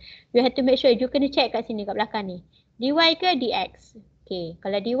process. You have to make sure. You kena check kat sini kat belakang ni. Dy ke dx? Okay,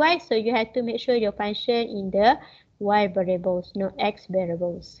 kalau dy, so you have to make sure your function in the y variables, not x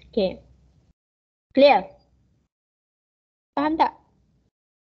variables. Okay. Clear? Faham tak?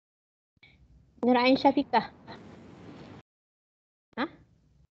 Nur Ain Syafiqah.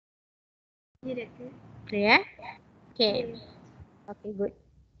 Clear? Okay. Okay, good.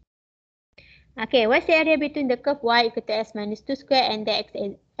 Okay, what's the area between the curve y equal to s minus 2 square and the x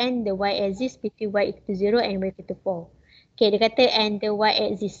and the y axis between y equal to 0 and y equal to 4? Okay, dia kata and the y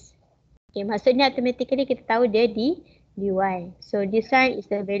axis. Okay, maksudnya automatically kita tahu dia dy. So this one is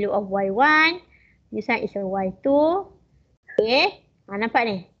the value of y1. This one is a y2. Okay, nampak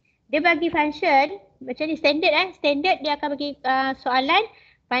ni? Dia bagi function macam ni standard Standard dia akan bagi soalan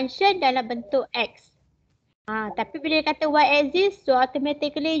function dalam bentuk x. Tapi bila dia kata y-axis, so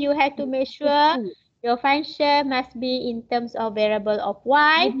automatically you have to make sure your function must be in terms of variable of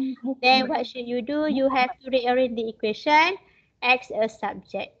y. Then what should you do? You have to rearrange the equation x a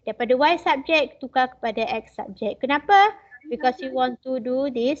subject. Daripada y subject tukar kepada x subject. Kenapa? Because you want to do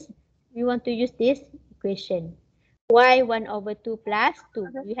this, you want to use this equation. Y 1 over 2 plus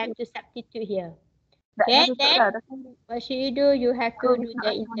 2. You have to substitute here. Okay, then what should you do? You have to do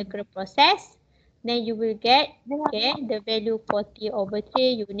the integral process. Then you will get the value 40 over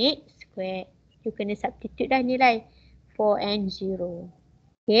 3 unit square. You kena substitute dah nilai 4 and 0.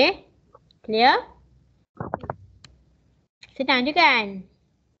 Okay, clear? Senang je kan?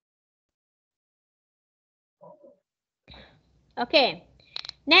 Okay,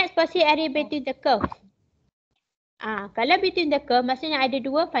 next proceed area between the curve. Kalau between the curve maksudnya ada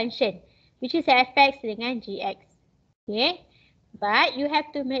dua function which is fx dengan gx. Okay, but you have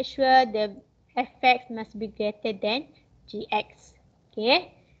to make sure the fx must be greater than gx.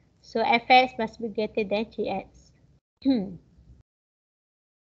 Okay, so fx must be greater than gx.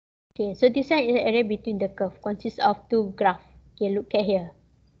 Okay, so this one is the area between the curve, consists of two graphs. Okay, look at here.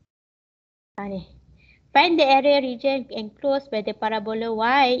 Ni. Find the area region enclosed by the parabola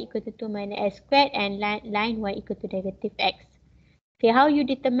y equal to 2 minus x squared and line y equal to negative x. Okay, how you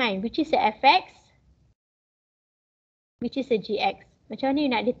determine which is the fx, which is the gx? Macam mana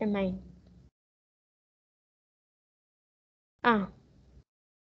you nak determine?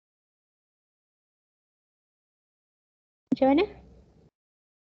 Macam mana?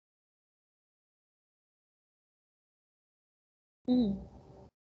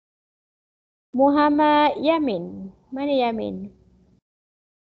 Muhammad Yamin. Mana Yamin?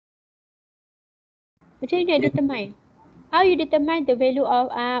 Macam mana you nak determine? How you determine the value of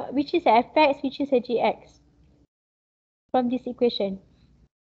which is the fx, which is the gx from this equation?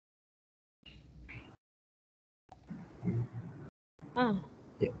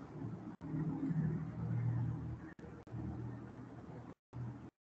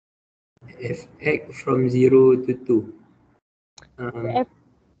 Fx from 0 to 2.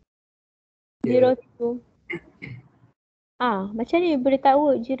 0 to 2. Macam ni boleh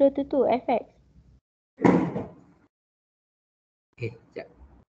tahu 0 to 2 fx? Sekejap.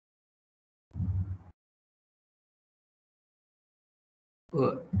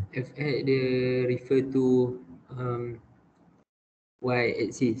 Fx dia refer to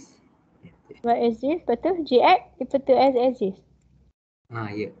y-axis. Y-axis, betul? Gx refer to x-axis.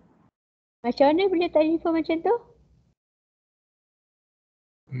 Ya. Macam mana boleh tak refer macam tu?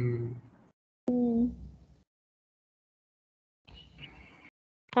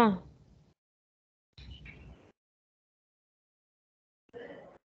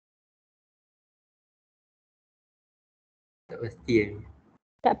 Tak pasti kan.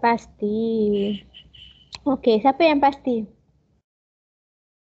 Tak pasti. Okey, siapa yang pasti?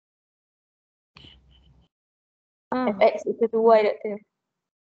 fx equal to y, doktor.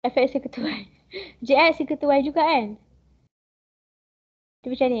 fx equal to y. Gx equal to y juga kan?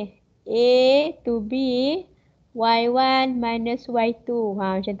 Itu macam ni. A to B y1 minus y2.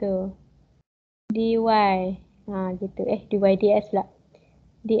 Macam tu. dy. Gitu. Dy dx lah.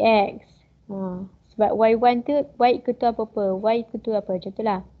 Dx. Sebab y1 tu y equal to apa-apa. Y equal to apa. Macam tu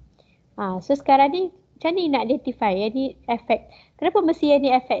lah. So sekarang ni macam ni nak identify. Yang ni fx. Kenapa mesti yang ni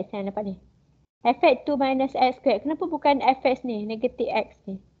fx yang dapat ni? Fx 2 minus x squared. Kenapa bukan fx ni? Negatif x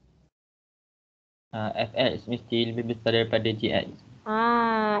ni. fx mesti lebih besar daripada gx.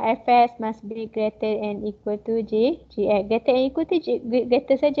 Fx must be greater and equal to gx. Greater and equal to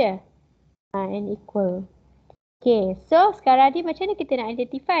greater saja. And equal. Okay, so sekarang ni macam mana kita nak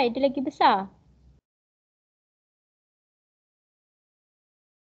identify? Dia lagi besar.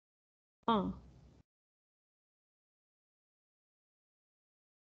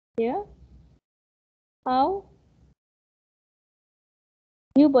 Yeah. How?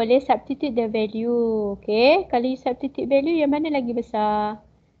 You boleh substitute the value. Okay, kalau you substitute value, yang mana lagi besar?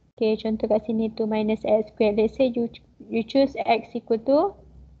 Okay, contoh kat sini 2 minus x squared. Let's say you choose x equal to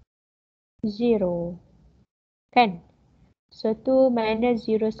 0. Kan? So 2 minus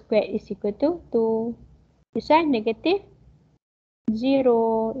 0 squared is equal to 2. This one negative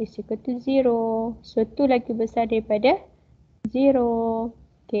 0 is equal to 0. So 2 lagi besar daripada 0.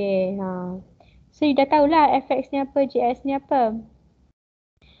 Okay. So you dah tahulah fx ni apa, gx ni apa.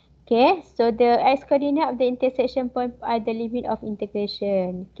 Okay, so the x coordinate of the intersection point are the limit of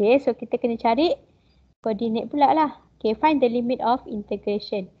integration. Okay, so kita kena cari koordinat pula lah. Okay, find the limit of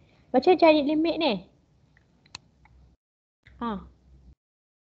integration. Macam cari limit ni?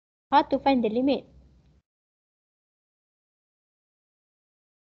 How to find the limit?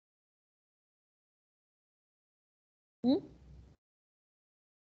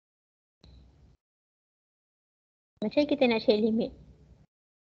 Macam kita nak cari limit?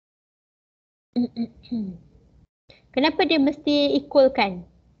 Kenapa dia mesti equalkan?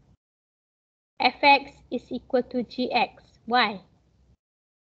 Fx is equal to gx. Why?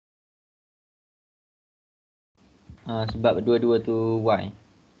 Sebab dua-dua tu y.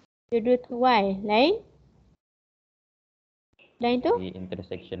 Dua-dua tu y. Lain? Lain tu? The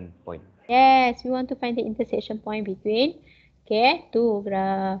intersection point. Yes, we want to find the intersection point between two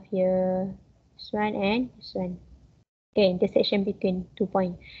graph here. This one and this one. Okay, intersection between 2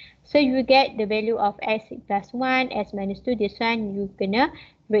 points. So you get the value of x plus 1, x minus 2. This one you kena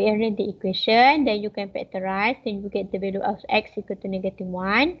rearrange the equation. Then you can factorize. Then you get the value of x equal to negative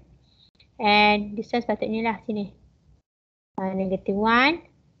 1. And this one sepatutnya lah sini. Negative 1.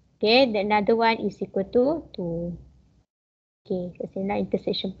 Okay, the another one is equal to 2. Okay, kat sini lah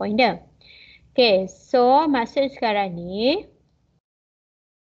intersection point dia. Okay, so maksud sekarang ni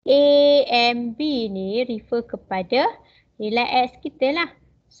A and B ni refer kepada nilai X kita lah.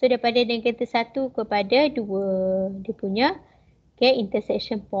 So daripada negatif 1 kepada 2. Dia punya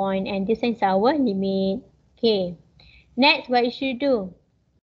intersection point. And this is our limit. Okay. Next, what you should do?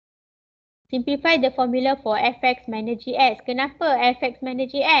 Simplify the formula for fx minus gx. Kenapa fx minus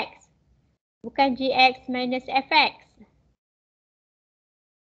gx? Bukan gx minus fx.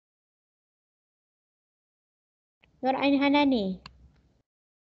 Nur Ain Hanani.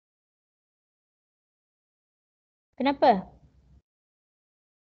 Kenapa?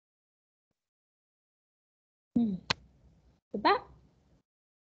 Sebab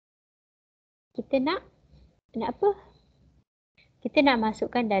kita nak apa? Kita nak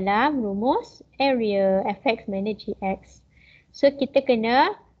masukkan dalam rumus area fx minus gx. So kita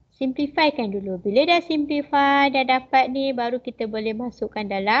kena simplifykan dulu. Bila dah simplify, dah dapat ni, baru kita boleh masukkan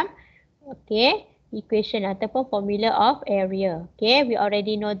dalam equation ataupun formula of area. Okay, we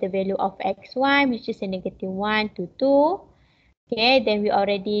already know the value of x1 which is a negative 1 to 2. Okay, then we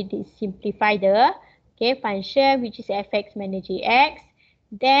already simplify the function which is fx minus gx.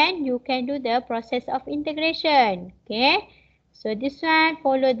 Then you can do the process of integration. Okay, so this one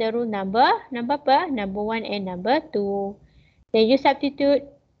follow the rule number apa? Number 1 and number 2. Then you substitute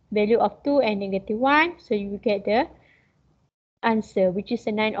value of 2 and negative 1. So you get the answer which is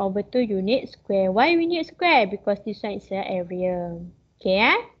a 9/2 unit square. Why unit square? Because this one is the area.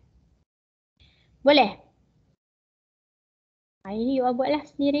 Okay, boleh? Ini you buatlah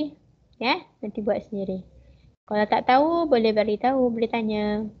sendiri. Nanti buat sendiri. Kalau tak tahu, boleh beritahu, boleh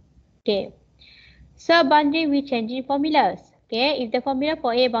tanya. Okay. So boundary we changing formulas. Okay, if the formula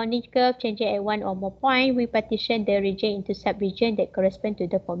for a bounding curve changes at one or more point, we partition the region into sub-region that correspond to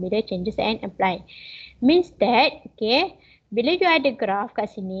the formula changes and apply. Means that, Bila you ada graph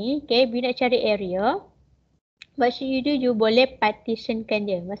kat sini, okay, bila nak cari area, what should you do? You boleh partitionkan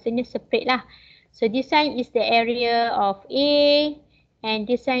dia. Maksudnya separate lah. So this one is the area of A and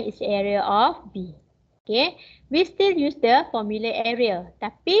this one is the area of B. Okay. We still use the formula area.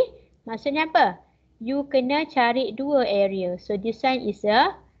 Tapi maksudnya apa? You kena cari dua area. So this one is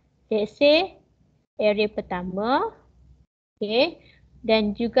a, let's say, area pertama. Okay.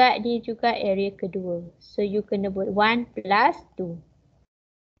 Dan juga ni juga area kedua. So you kena buat 1 plus 2.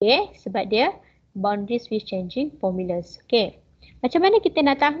 Okay. Sebab dia boundaries with changing formulas. Okay. Macam mana kita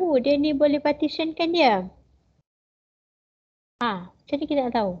nak tahu dia ni boleh partitionkan dia? Macam mana kita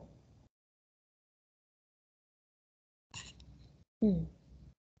nak tahu?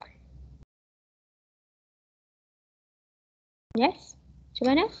 Yes? Macam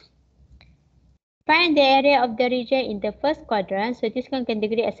mana? Find the area of the region in the first quadrant. So this one can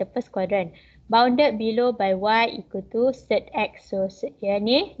degree as a first quadrant. Bounded below by y equal to set x. So yang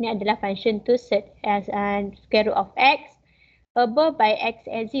ni adalah function to set as square root of x. Above by x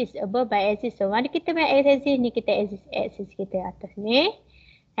axis. Above by axis. So mana kita main x axis ni, kita axis kita atas ni.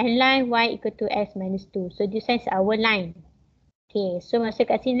 And line y equal to x minus 2. So this one is our line. Okay. So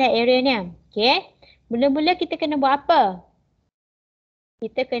masuk kat sini lah area ni. Okay. Mula-mula kita kena buat apa?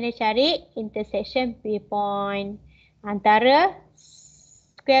 Kita kena cari intersection point antara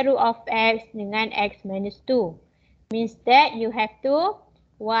square root of x dengan x minus 2. Means that you have to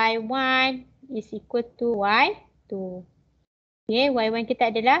y1 is equal to y2. Okay, y1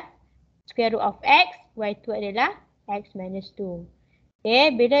 kita adalah square root of x, y2 adalah x minus 2.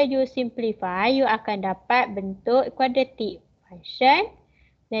 Okay, bila you simplify, you akan dapat bentuk quadratic function.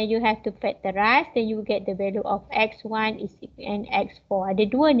 Then you have to factorize, then you get the value of x1 is and x4. Ada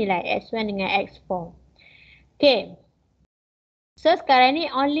dua nilai, x1 dengan x4. Okay. So sekarang ni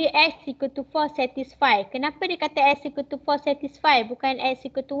only x equal to 4 satisfy. Kenapa dia kata x equal to 4 satisfy bukan x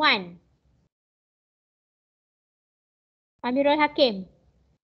equal to 1? Amirul Hakim.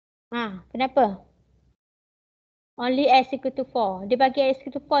 Kenapa? Only x equal to 4. Dia bagi x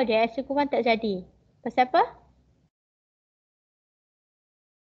equal to 4 je, x equal to 1 tak jadi. Pasal apa?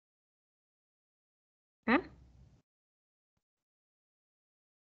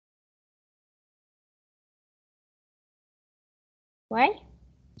 Why?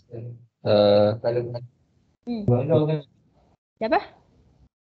 Siapa?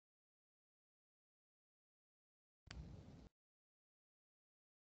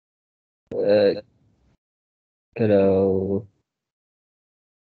 Kalau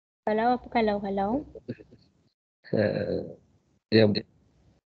Kalau apa kalau? Ya,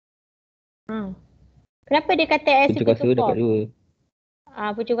 Kenapa dia kata x puncak equal kuasa to 4? dapat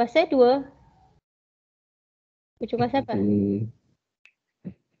 2. Puncak kuasa 2. Puncak kuasa apa?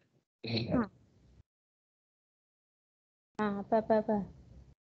 Apa?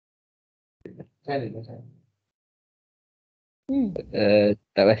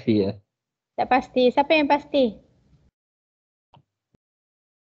 Tak pasti lah. Tak pasti. Siapa yang pasti?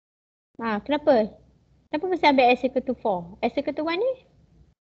 Kenapa? Kenapa mesti ambil x equal to 4? X equal to 1 ni?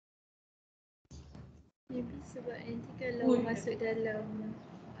 Maybe sebab nanti kalau masuk dalam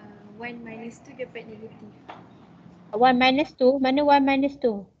 1 minus 2 dapat negatif. 1 minus 2? Mana 1 minus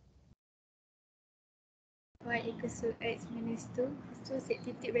 2? Y equals to x minus 2. So set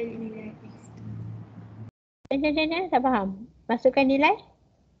titik balik nilai x. Jangan, tak faham. Masukkan nilai?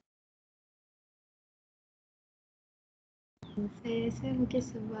 Saya rasa mungkin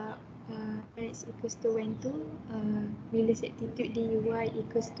sebab x equals to 1 tu bila set titik di y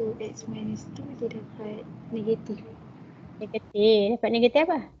equals to x minus 2 dia dapat negatif. Negatif. Dapat negatif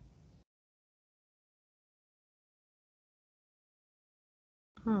apa?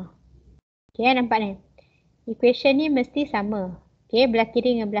 Okay, nampak ni. Equation ni mesti sama. Okay, belah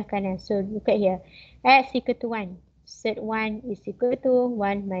kiri dengan belah kanan. So, look at here. X equal to 1. Set 1 is equal to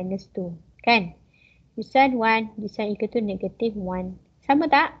 1 minus 2. Kan? This one 1, this one equal to negative 1. Sama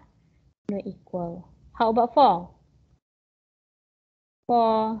tak? No equal. How about 4?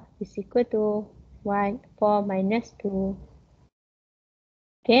 4 is equal to 1, 4 minus 2.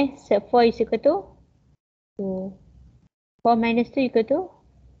 Okay, set 4 is equal to 2. 4 minus 2 equal to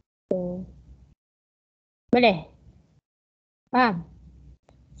 2. Boleh? Faham?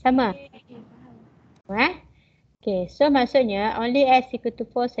 Sama? Okay, so maksudnya only x equal to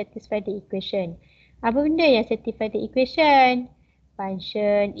 4 satisfy the equation. Apa benda yang satisfy the equation?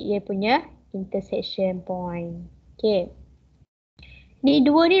 Function ia punya intersection point. Okay. Ni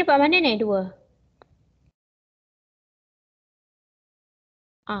 2 ni dapat mana ni 2?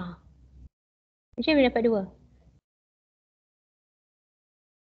 Macam mana dapat 2?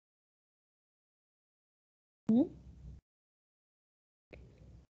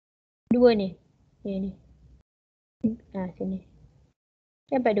 2 ni. Ni. Sini.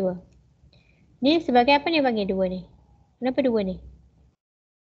 Dapat 2. Ni sebagai apa ni panggil 2 ni? Kenapa 2 ni?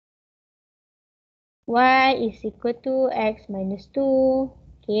 Y is equal to X minus 2.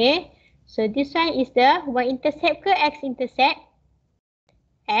 Okay. So this one is the Y-intercept ke X-intercept?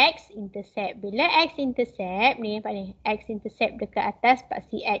 X-intercept. Bila X-intercept ni, nampak ni. X-intercept dekat atas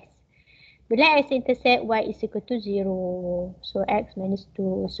paksi X. Bila X-intercept, Y is equal to 0. So X minus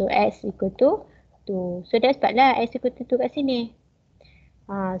 2. So X equal to 2. So dah dapat lah X equal to 2 kat sini.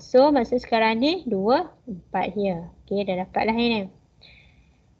 So maksud sekarang ni 2, 4 here. Okay, dah dapat lah ni.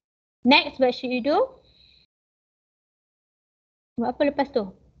 Next, what should you do? Buat apa lepas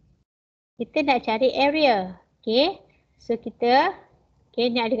tu? Kita nak cari area. Okay. So kita, okay,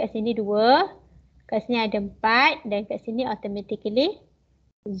 ni ada kat sini 2. Kat sini ada 4. Dan kat sini automatically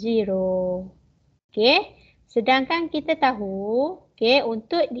 0. Okay. Sedangkan kita tahu, okay,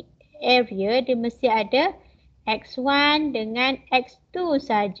 untuk area dia mesti ada X1 dengan X2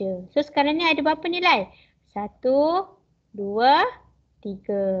 saja. So sekarang ni ada berapa nilai? 1, 2,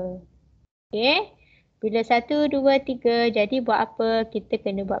 3. Okay. Bila 1, 2, 3, jadi buat apa? Kita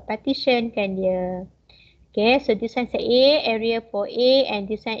kena buat partition kan dia. Okay, so this one is A, area for A and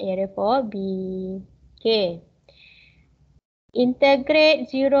this one area for B. Okay. Integrate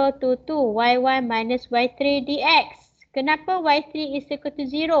 0 to 2, y1 minus y3 dx. Kenapa y3 is equal to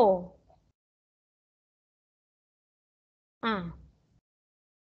 0?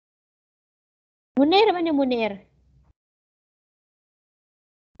 Munir mana Munir?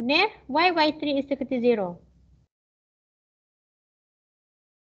 Munir, why y3 is equal to 0?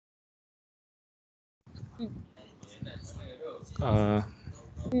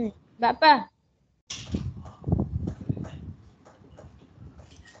 Sebab apa?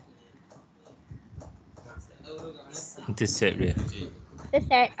 Intercept dia.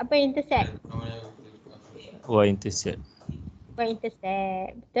 Intercept. Apa intercept? Y-intercept.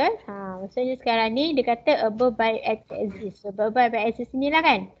 Y-intercept. Betul? Maksudnya sekarang ni dia kata above by x-axis. So above by x-axis ni lah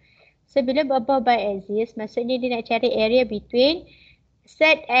kan? So bila above by x-axis, maksudnya dia nak cari area between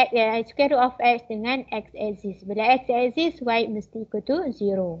set x, square root of x dengan x-axis. Bila x-axis, y mesti equal to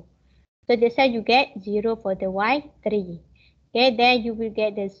 0. So that's why you get 0 for the y3. Okay, then you will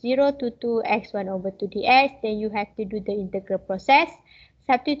get the 0 to 2 x1 over 2 dx. Then you have to do the integral process.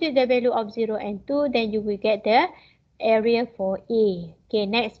 Substitute the value of 0 and 2. Then you will get the area for A. Okay,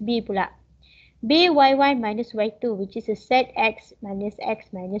 next B pula. B y1 minus y2, which is a set x minus 2.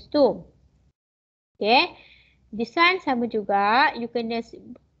 Okay, this one sama juga. You kena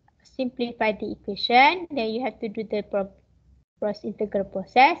simplify the equation. Then you have to do the cross integral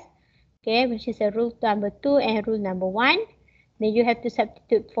process. Okay, which is a rule number 2 and rule number 1. Then you have to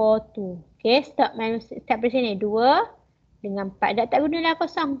substitute for 2. Okay, start dari sini 2 dengan 4. Tak gunalah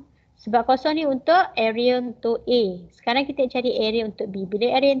kosong. Sebab kosong ni untuk area untuk A. Sekarang kita cari area untuk B.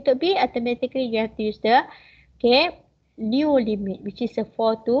 Bila area untuk B, automatically you have to use the new limit, which is a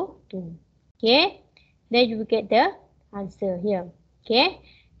 4 to 2. Okay, then you will get the answer here. Okay,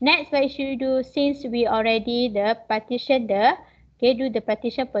 next what should you do? Since we already do the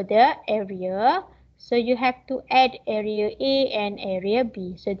partition for the area. So you have to add area A and area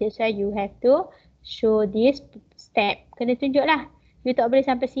B. So that's why you have to show this step. Kena tunjuk lah. You tak boleh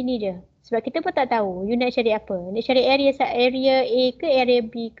sampai sini je. Sebab kita pun tak tahu. You nak cari apa? Nak cari area A ke, area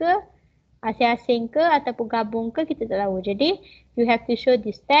B ke, asing-asing ke, ataupun gabung ke, kita tak tahu. Jadi, you have to show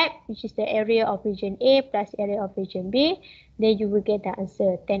this step, which is the area of region A plus area of region B. Then you will get the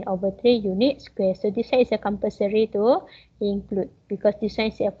answer, 10 over 3 unit square. So this one is a compulsory to include because this one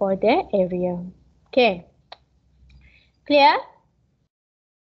is for the area. Okay. Clear?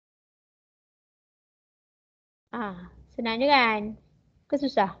 Senang je kan? Ke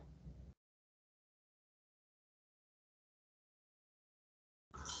susah?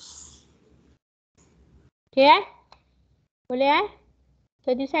 Okay Boleh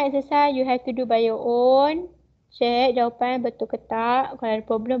So this one exercise you have to do by your own. Check jawapan betul ke tak. Kalau ada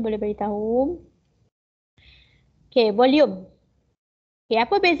problem boleh beritahu. Okay, volume. Okay,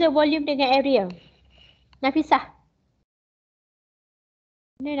 apa beza volume dengan area? Nafisah.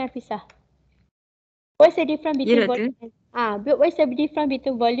 Ini Nafisah. What's the difference between volume what's the difference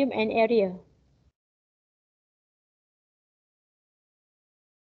between volume and area?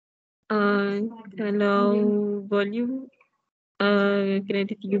 Kalau volume kena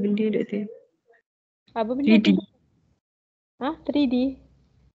ada 3 benda doktor. Apa benda 3D. 3D?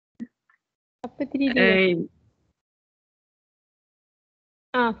 Apa 3D?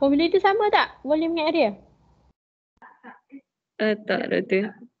 Formula itu sama tak? Volume dengan area? Tak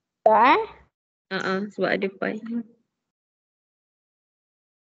doktor. Tak sebab ada pi.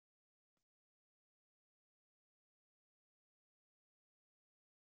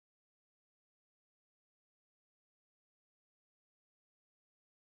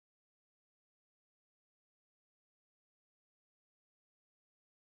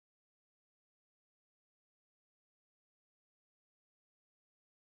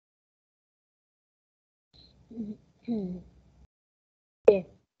 Okay.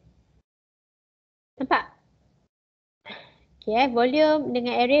 Nampak? Okay, volume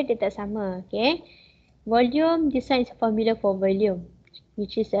dengan area dia tak sama. Okay. Volume, this one is a formula for volume.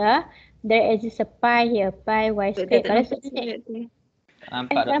 Which is there exists a pi here, pi y squared. Kalau sebenarnya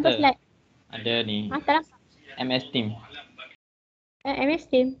Nampak tak nampak doktor? slide. Ada ni. Tak nampak. MS Team. MS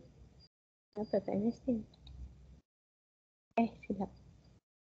Team. Apa kat MS Team? Silap.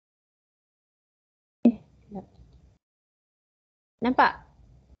 Silap. Nampak?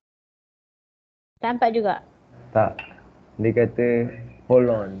 Tak nampak juga? Tak. Dia kata hold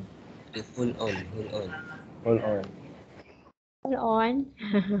on. Hold on, hold on. Hold on. Hold on.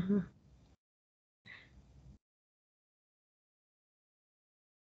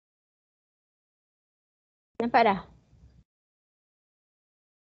 Nampak dah?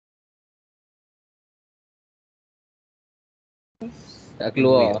 Tak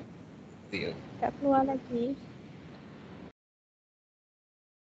keluar. Tak keluar lagi.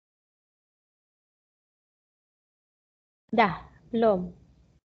 Dah, belum.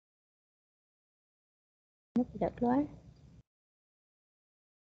 Kenapa tak keluar?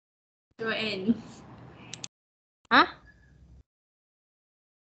 N. Hah?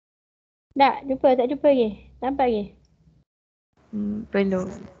 Tak, jumpa, tak jumpa lagi. Nampak lagi? Belum.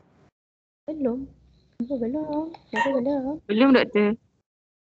 Belum. Kenapa belum? Kenapa belum? Belum doktor.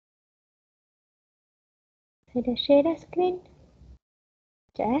 Saya dah share dah screen.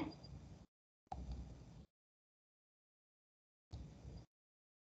 Sekejap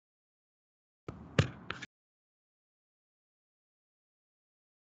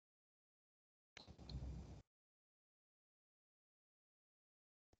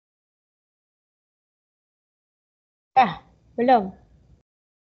Dah, belum.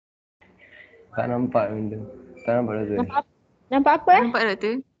 Tak nampak benda. Tak nampak doktor. Nampak apa? Nampak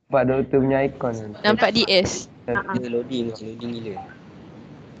doktor? Nampak doktor punya ikon. Nampak DS. Dia loading gila.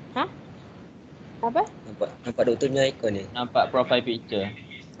 Ha? Apa? Nampak doktor punya ikon ni. Nampak profile picture.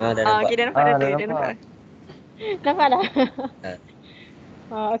 Dah nampak. Okay, dah nampak doktor. Dah nampak. Nampak dah?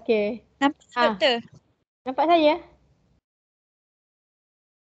 Oh, okay. Nampak doktor? Nampak saya?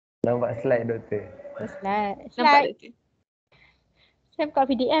 Nampak slide doktor. Slide. Nampak doktor? Saya buka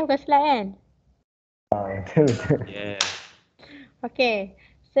PDF bukan slide kan? Betul-betul. Yeah. Okay.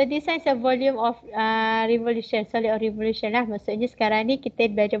 So this one is a volume of revolution, solid of revolution lah. Maksudnya sekarang ni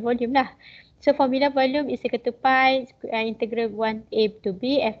kita belajar volume lah. So formula volume is equal to pi integral 1a to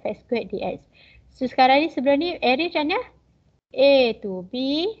b fx squared dx. So sekarang ni sebelum ni area macam mana? A to B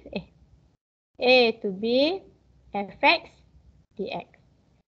fx dx.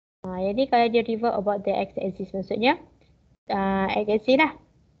 Jadi kalau dia revolve about the x-axis maksudnya x-axis lah.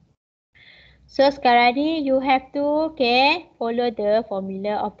 So sekarang ni you have to follow the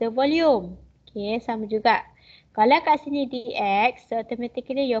formula of the volume. Sama juga. Kalau kat sini dx, so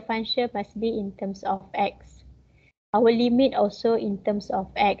automatically your function must be in terms of x. Our limit also in terms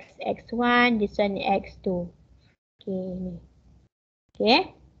of x. x1, this one x2.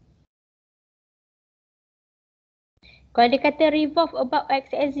 Ni. Kalau dia kata revolve about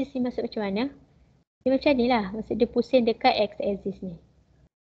x-axis ni maksud macam mana? Dia macam ni lah. Maksud dia pusing dekat x-axis ni.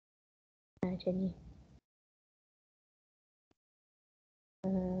 Macam ni.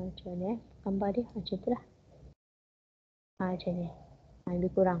 Macam mana gambar dia? Macam tu lah. Macam ni.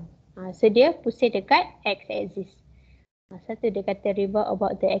 Lebih kurang. So dia pusing dekat x-axis. Satu dia kata revolve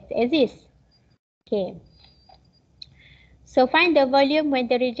about the x-axis. Okay. So find the volume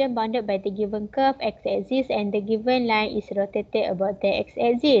when the region bounded by the given curve x-axis and the given line is rotated about the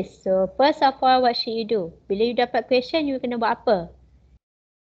x-axis. So first of all, what should you do? Bila you dapat question, you kena buat apa?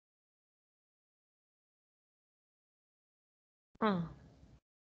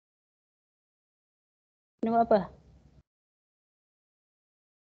 Kena buat apa?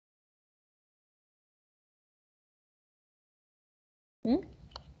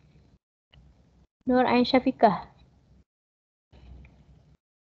 Nur Ain Syafiqah.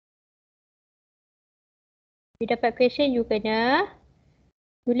 You dapat question, you kena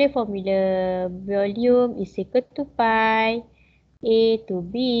tulis formula. Volume is equal to pi a to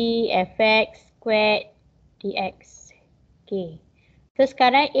b fx squared dx. Okay. So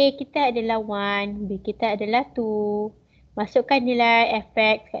sekarang a kita adalah 1, b kita adalah 2. Masukkan nilai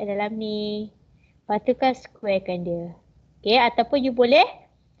fx kat dalam ni. Lepas tu kan squarekan dia. Okay, ataupun you boleh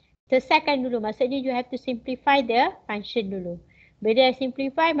selesaikan dulu. Maksudnya you have to simplify the function dulu. Bila dah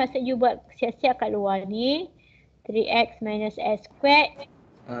simplify, maksud you buat siap-siap kat luar ni. 3x minus s squared.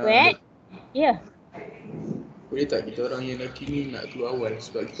 Ya. Boleh tak kita orang yang lelaki ni nak keluar awal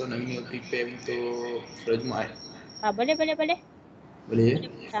sebab kita nak kena prepare untuk solat Jumaat? Boleh. Boleh ya?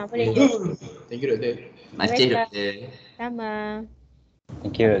 Boleh. Thank you doktor. Macam You're doktor. Sama.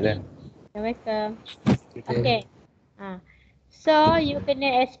 Thank you, doktor. You're welcome. Okay. So, you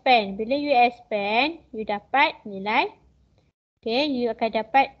kena expand. Bila you expand, you dapat nilai. Okay, you akan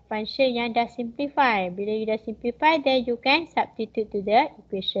dapat function yang dah simplify. Bila you dah simplify, then you can substitute to the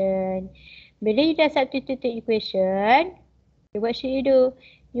equation. Bila you dah substitute to equation, what should you do?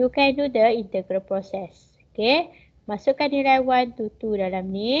 You can do the integral process. Okay, masukkan nilai 1 to 2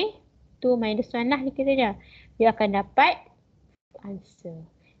 dalam ni. 2 minus 1 lah kiranya. You akan dapat answer.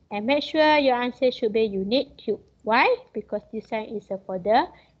 And make sure your answer should be unit cube. Why? Because this one is for the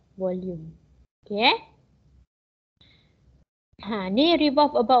volume. Okay. Ni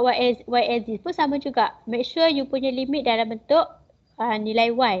revolve about y axis pun sama juga. Make sure you punya limit dalam bentuk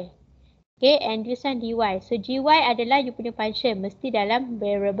nilai y. Okay, and this one dy. So gy adalah you punya function. Mesti dalam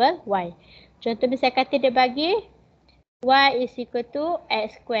variable y. Contoh misal kata dia bagi y is equal to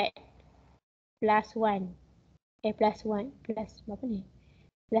x squared plus 1. Plus 1. Plus apa ni?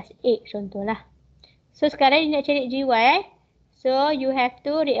 Plus 8 contohlah. So sekarang ni nak cari gy. So you have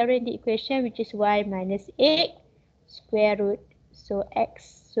to rearrange the equation which is y minus 8 square root. So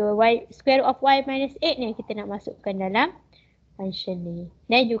x. So y square root of y minus 8 ni kita nak masukkan dalam function ni.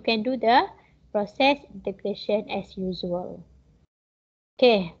 Then you can do the process integration as usual.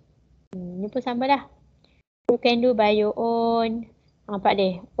 Okay. Ni pun sama lah. You can do by your own. Nampak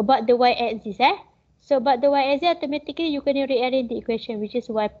dia. About the y axis So about the y axis automatically you kena rearrange the equation which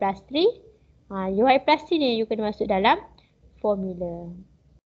is y plus 3. Y plus 3 ni you kena masuk dalam formula.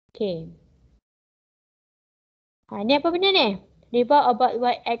 Okay. Ni apa benda ni? Revolve about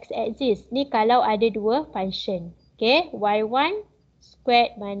y x axis. Ni kalau ada dua function. Okay. y1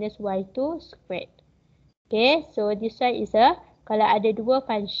 squared minus y2 squared. Okay. So this one is kalau ada dua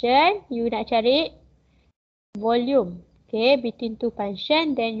function, you nak cari volume. Okay. Between two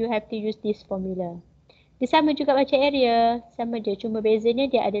function, then you have to use this formula. Dia sama juga macam area. Sama je. Cuma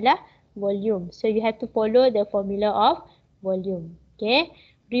bezanya dia adalah volume. So you have to follow the formula of volume. Okay.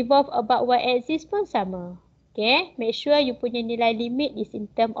 Revolve about y axis pun sama. Okay, make sure you punya nilai limit is in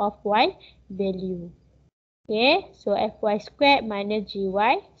term of y value. Okay, so fy squared minus gy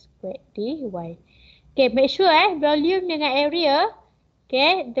squared dy. Okay, make sure volume dengan area,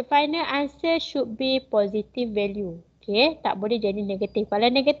 okay, the final answer should be positive value. Okay, tak boleh jadi negatif. Kalau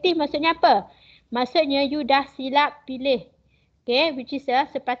negatif maksudnya apa? Maksudnya you dah silap pilih. Okay, which is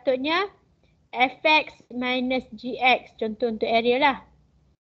sepatutnya fx minus gx, contoh untuk area lah.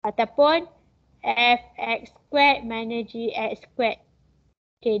 Ataupun fx squared minus gx squared.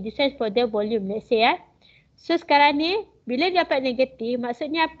 Okay, this is for the volume, let's say So sekarang ni, bila dapat negatif,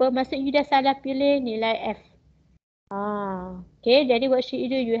 maksudnya apa? Maksudnya you dah salah pilih nilai f. Okay, jadi what should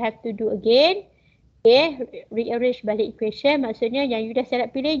you do? You have to do again. Okay, rearrange balik equation. Maksudnya yang you dah salah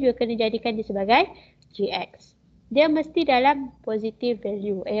pilih, you kena jadikan dia sebagai gx. Dia mesti dalam positive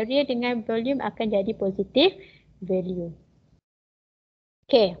value. Area dengan volume akan jadi positive value.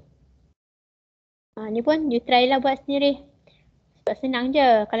 Okay. Ni pun you try lah buat sendiri. Sebab senang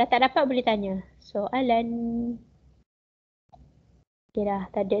je. Kalau tak dapat boleh tanya. Soalan. Okay dah,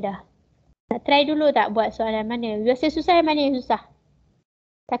 tak ada dah. Nak try dulu tak buat soalan mana? Rasa susah yang mana yang susah?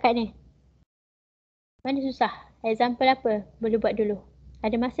 Takat ni. Mana susah? Example apa? Boleh buat dulu.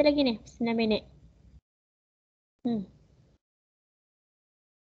 Ada masa lagi ni? 9 minit.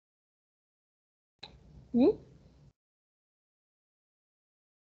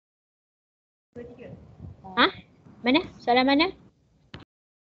 Mana? Soalan mana?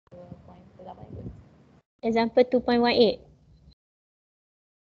 Example 2.18.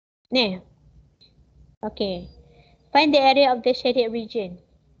 Ni. Okay. Find the area of the shaded region.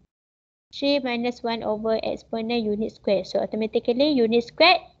 3 minus 1 over exponent unit square. So automatically unit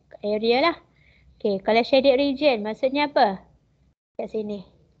square area lah. Okay. Kalau shaded region maksudnya apa? Kat sini.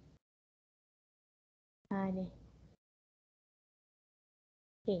 Ni.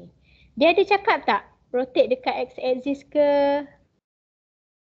 Okay. Dia ada cakap tak? Rotate dekat x-axis ke?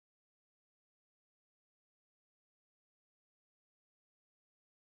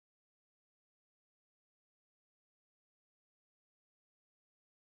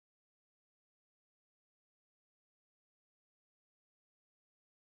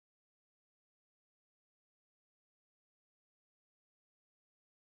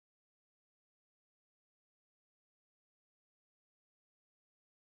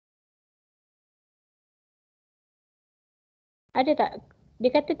 Ada tak? Dia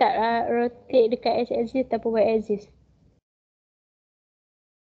kata tak rotate dekat x-axis ataupun y-axis?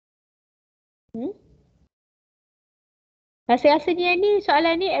 Rasa-rasanya ni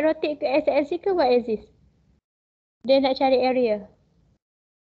soalan ni rotate ke x-axis ke y-axis? Dia nak cari area.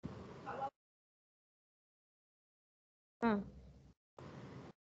 Ha.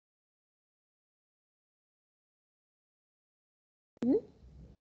 Hmm?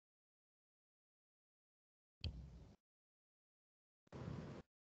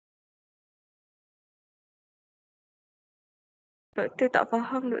 Doktor tak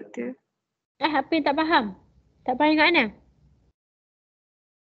faham, doktor. Apa yang tak faham? Tak faham kat mana?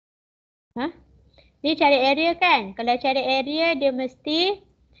 Ha? Ni cari area kan? Kalau cari area dia mesti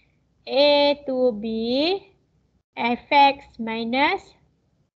A to B fx minus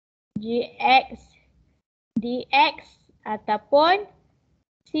gx dx ataupun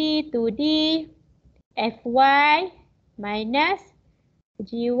C to D fy minus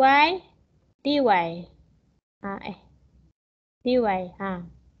gy dy. Dy.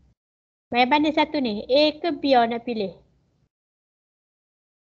 Yang mana satu ni? A ke B awak nak pilih?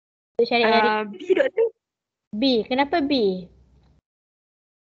 Untuk cari area. B, doktor. B. Kenapa B?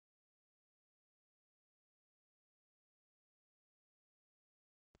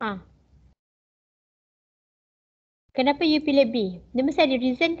 Kenapa you pilih B? Dia mesti ada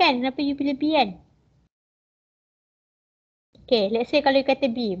reason kan? Kenapa you pilih B kan? Okay, let's say kalau you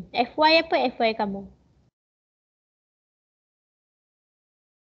kata B. Fy apa Fy kamu?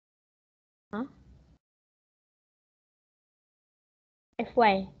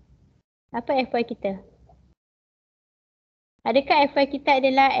 Fy. Apa Fy kita? Adakah Fy kita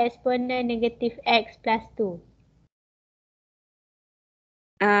adalah eksponen negatif X plus 2?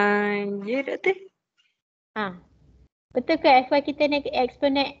 Ya, doktor. Betul ke Fy kita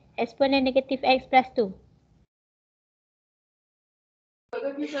eksponen negatif X plus 2?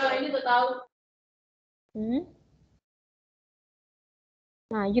 Doktor bisa, ini tak tahu.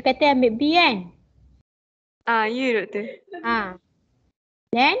 You kata ambil B kan? Ya, doktor.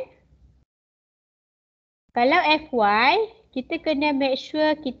 Then, kalau Fy, kita kena make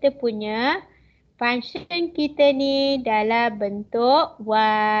sure kita punya function kita ni dalam bentuk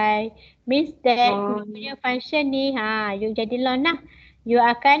Y. Means that you punya function ni, you jadi lon lah. You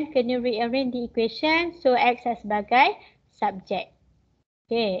akan kena rearrange the equation so X sebagai subjek.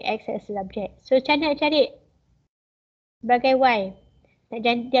 Okay, X as subjek. So, macam mana nak cari sebagai Y? Nak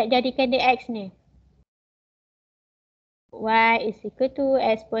jadikan dia X ni. Y is equal to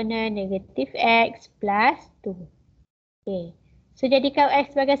eksponen negatif X plus 2. Okay. So, jadikan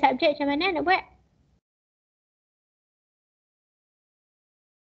X sebagai subjek macam mana nak buat?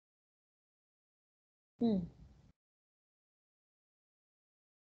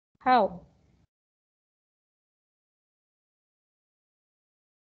 How?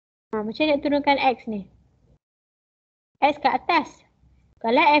 Macam nak turunkan X ni? X kat atas.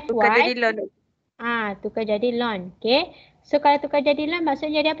 Kalau Fy, tukar jadi lon. Tukar jadi ln. Okay. So, kalau tukar jadi ln,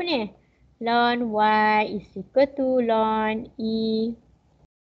 maksudnya jadi apa ni? Ln Y is equal to ln E.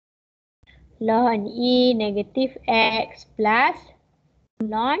 Ln E negatif X plus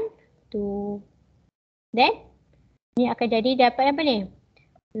ln 2. Then, ni akan jadi dapat apa ni?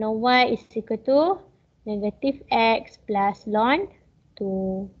 Ln Y is equal to negatif X plus ln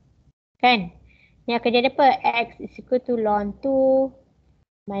 2. Kan? Ni akan jadi apa? X is equal to ln 2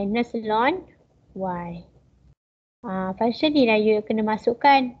 minus ln Y. Function ni lah you kena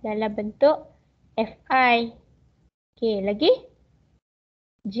masukkan dalam bentuk Fi. Okay, lagi?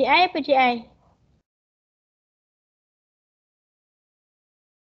 Gi apa Gi?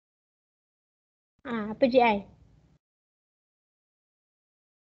 Apa Gi?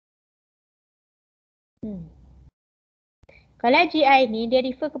 Kalau Gi ni dia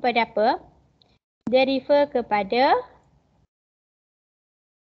refer kepada apa? Dia refer kepada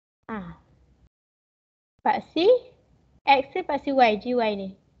paksi X ke paksi Y, Gy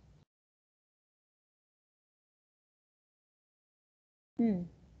ni.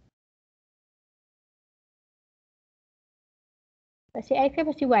 Paksi X ke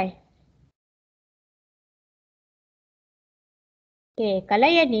paksi Y? Okay, kalau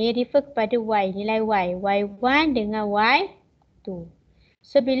yang ni refer kepada Y, nilai Y. Y1 dengan Y2.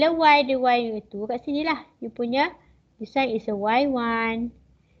 So, bila Y dia Y2, kat sini lah. You punya, this one is a Y1.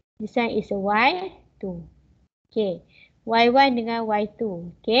 This one is a Y2. Okay. Y1 dengan Y2.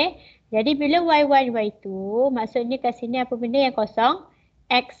 Okay. Jadi, bila Y1, Y2, maksudnya kat sini apa benda yang kosong?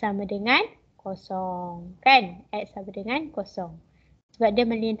 X sama dengan kosong. Kan? X sama dengan kosong. Sebab dia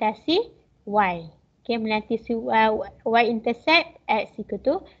melintasi Y. Okay, melintasi Y intercept X equal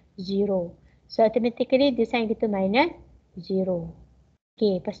to 0. So, automatically this one equal to minus 0.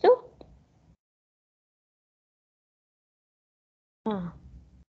 Okay, lepas tu?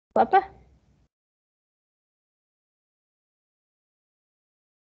 Buat apa?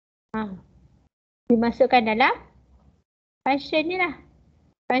 Dimasukkan dalam function ni lah.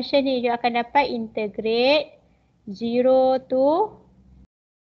 Function ni you akan dapat integrate 0 to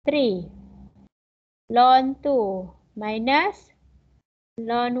 3. Ln 2 minus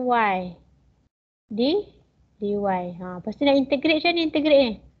ln y dy. Lepas tu nak integrate macam mana integrate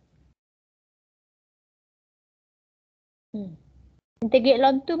ni? Integrate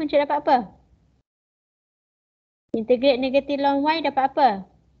ln 2 macam dapat apa? Integrate negatif ln y dapat apa?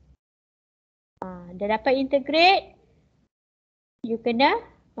 Dah dapat integrate, you kena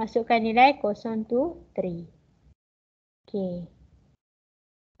masukkan nilai 0 to 3. Okay.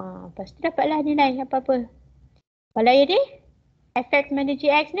 Lepas tu dapatlah nilai apa-apa. Kalau jadi fx mana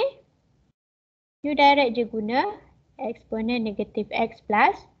gx ni, you direct je guna eksponen negatif x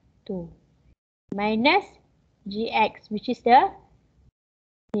plus 2 minus gx which is the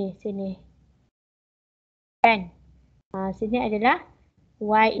ni sini. Kan? Sini adalah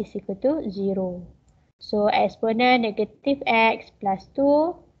y is equal to 0. So eksponen negatif x plus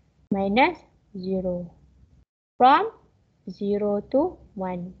 2 minus 0 from 0 to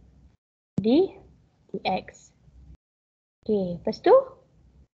 1 dx. Okay, lepas tu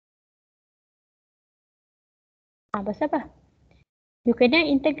pasal apa? You kena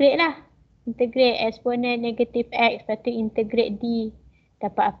integrate lah. Integrate eksponen negatif x, lepas tu integrate d.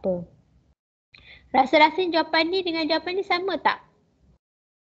 Dapat apa? Rasa-rasa jawapan ni dengan jawapan ni sama tak?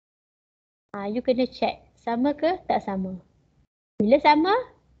 You kena check. Sama ke tak sama? Bila sama,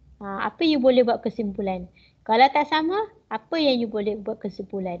 apa you boleh buat kesimpulan? Kalau tak sama, apa yang you boleh buat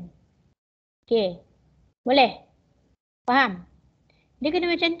kesimpulan? Okay. Boleh? Faham? Dia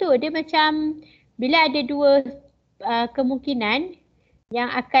kena macam tu. Dia macam bila ada dua kemungkinan yang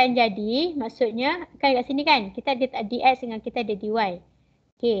akan jadi, maksudnya kan kat sini kan, kita ada dx dengan kita ada dy.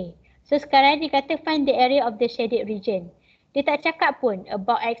 Okay. So sekarang dia kata find the area of the shaded region. Dia tak cakap pun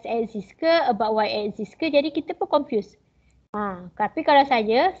about x axis ke, about y axis ke, jadi kita pun confused. Tapi kalau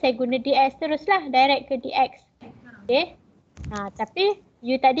saya guna dx teruslah, direct ke dx. Okay. Tapi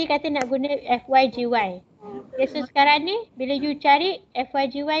you tadi kata nak guna fy gy. Okay, so sekarang ni bila you cari fy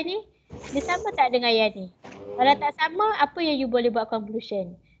gy ni, dia sama tak dengan yang ni? Kalau tak sama, apa yang you boleh buat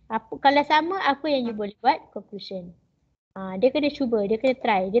conclusion? Kalau sama, apa yang you boleh buat conclusion? Dia kena cuba, dia kena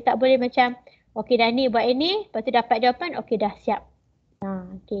try. Dia tak boleh macam, okey dah ni buat ini, lepas tu dapat jawapan, okey dah siap.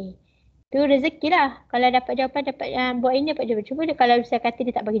 Okey. Tu rezeki lah. Kalau dapat jawapan, dapat buat ini, dapat jawapan. Cuma dia, kalau saya kata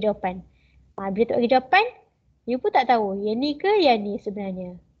dia tak bagi jawapan. Bila tak bagi jawapan, you pun tak tahu yang ni ke yang ni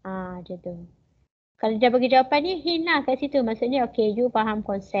sebenarnya. Macam tu. Kalau dia bagi jawapan ni, hint lah kat situ. Maksudnya, okey, you faham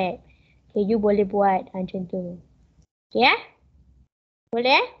konsep. Okay, you boleh buat macam tu. Okay,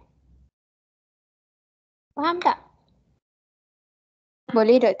 boleh Faham tak?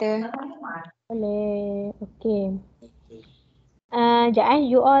 Boleh, Doktor. Boleh. Okay. Sekejap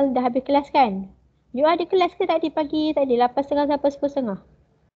you all dah habis kelas kan? You ada kelas ke tadi pagi? Tadi 8.30 sampai 10.30?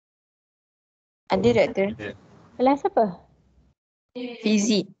 Ada, Doktor. Kelas apa?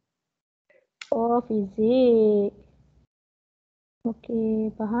 Fizik. Oh, fizik. Okay,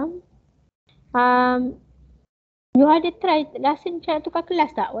 faham. You ada try rasa macam tukar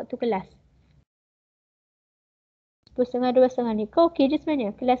kelas tak waktu kelas? 10.30, 12.30 ni. Kau okey je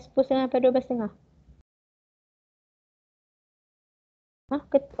sebenarnya? Kelas 10.30 sampai 12.30?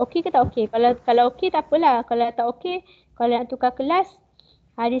 Okey ke tak okey? Kalau okey tak apalah. Kalau tak okey, kalau nak tukar kelas,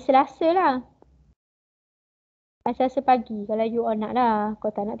 hari Selasa lah. Selasa pagi. Kalau you all nak lah.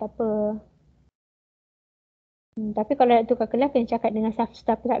 Kalau tak nak tak apa. Tapi kalau nak tukar kelas, kena cakap dengan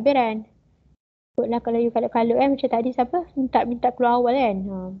staff pentadbiran. Ikutlah kalau you kalut-kalut macam tadi siapa? Minta keluar awal kan?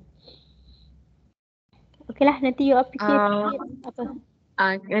 Okeylah, nanti you all fikir apa?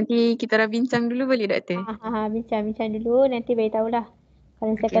 Nanti kita dah bincang dulu boleh, Doktor? Bincang dulu, nanti beritahulah.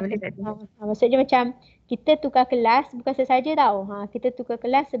 Kalau saya kata, maksudnya macam kita tukar kelas bukan sesaja tau. Kita tukar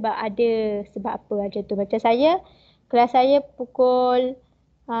kelas sebab sebab apa macam tu. Macam saya, kelas saya pukul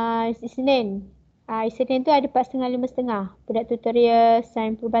Isnin. Isnin tu ada 4.30, 5.30. Budak tutorial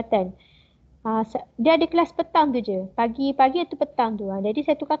sains perubatan. Dia ada kelas petang tu je. Pagi atau petang tu. Jadi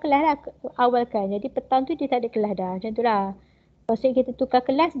saya tukar kelas lah awal kan. Jadi petang tu dia tak ada kelas dah. Macam tu lah. Maksudnya kita tukar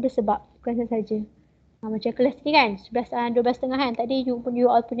kelas bersebab. Bukan sahaja. Macam kelas ni kan. 12.30 tadi you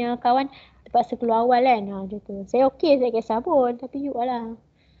all punya kawan terpaksa keluar awal kan. Macam tu. Saya okey, saya kisah pun. Tapi you all lah.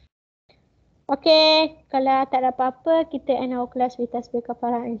 Okay, kalau tak ada apa-apa, kita end our class with tasbih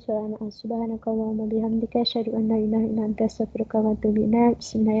kafarah insyaallah. Subhanakallahumma bihamdika asyhadu an la ilaha illa anta astaghfiruka wa atubu ilaik.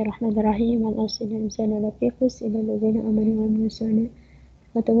 Bismillahirrahmanirrahim. Al-asina insana lafi khusr illa alladziina amanu wa amilus shalihaat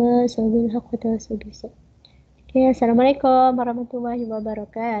wa tawassaw bil haqqi wa tawassaw bis sabr. Okay, assalamualaikum warahmatullahi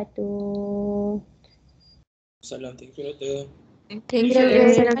wabarakatuh. Salam, thank you, Doktor. Thank you,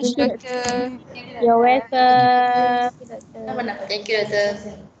 Doktor. You're welcome. Thank you, Doktor.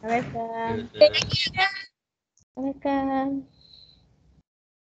 You're welcome. Thank you, Doktor. Welcome.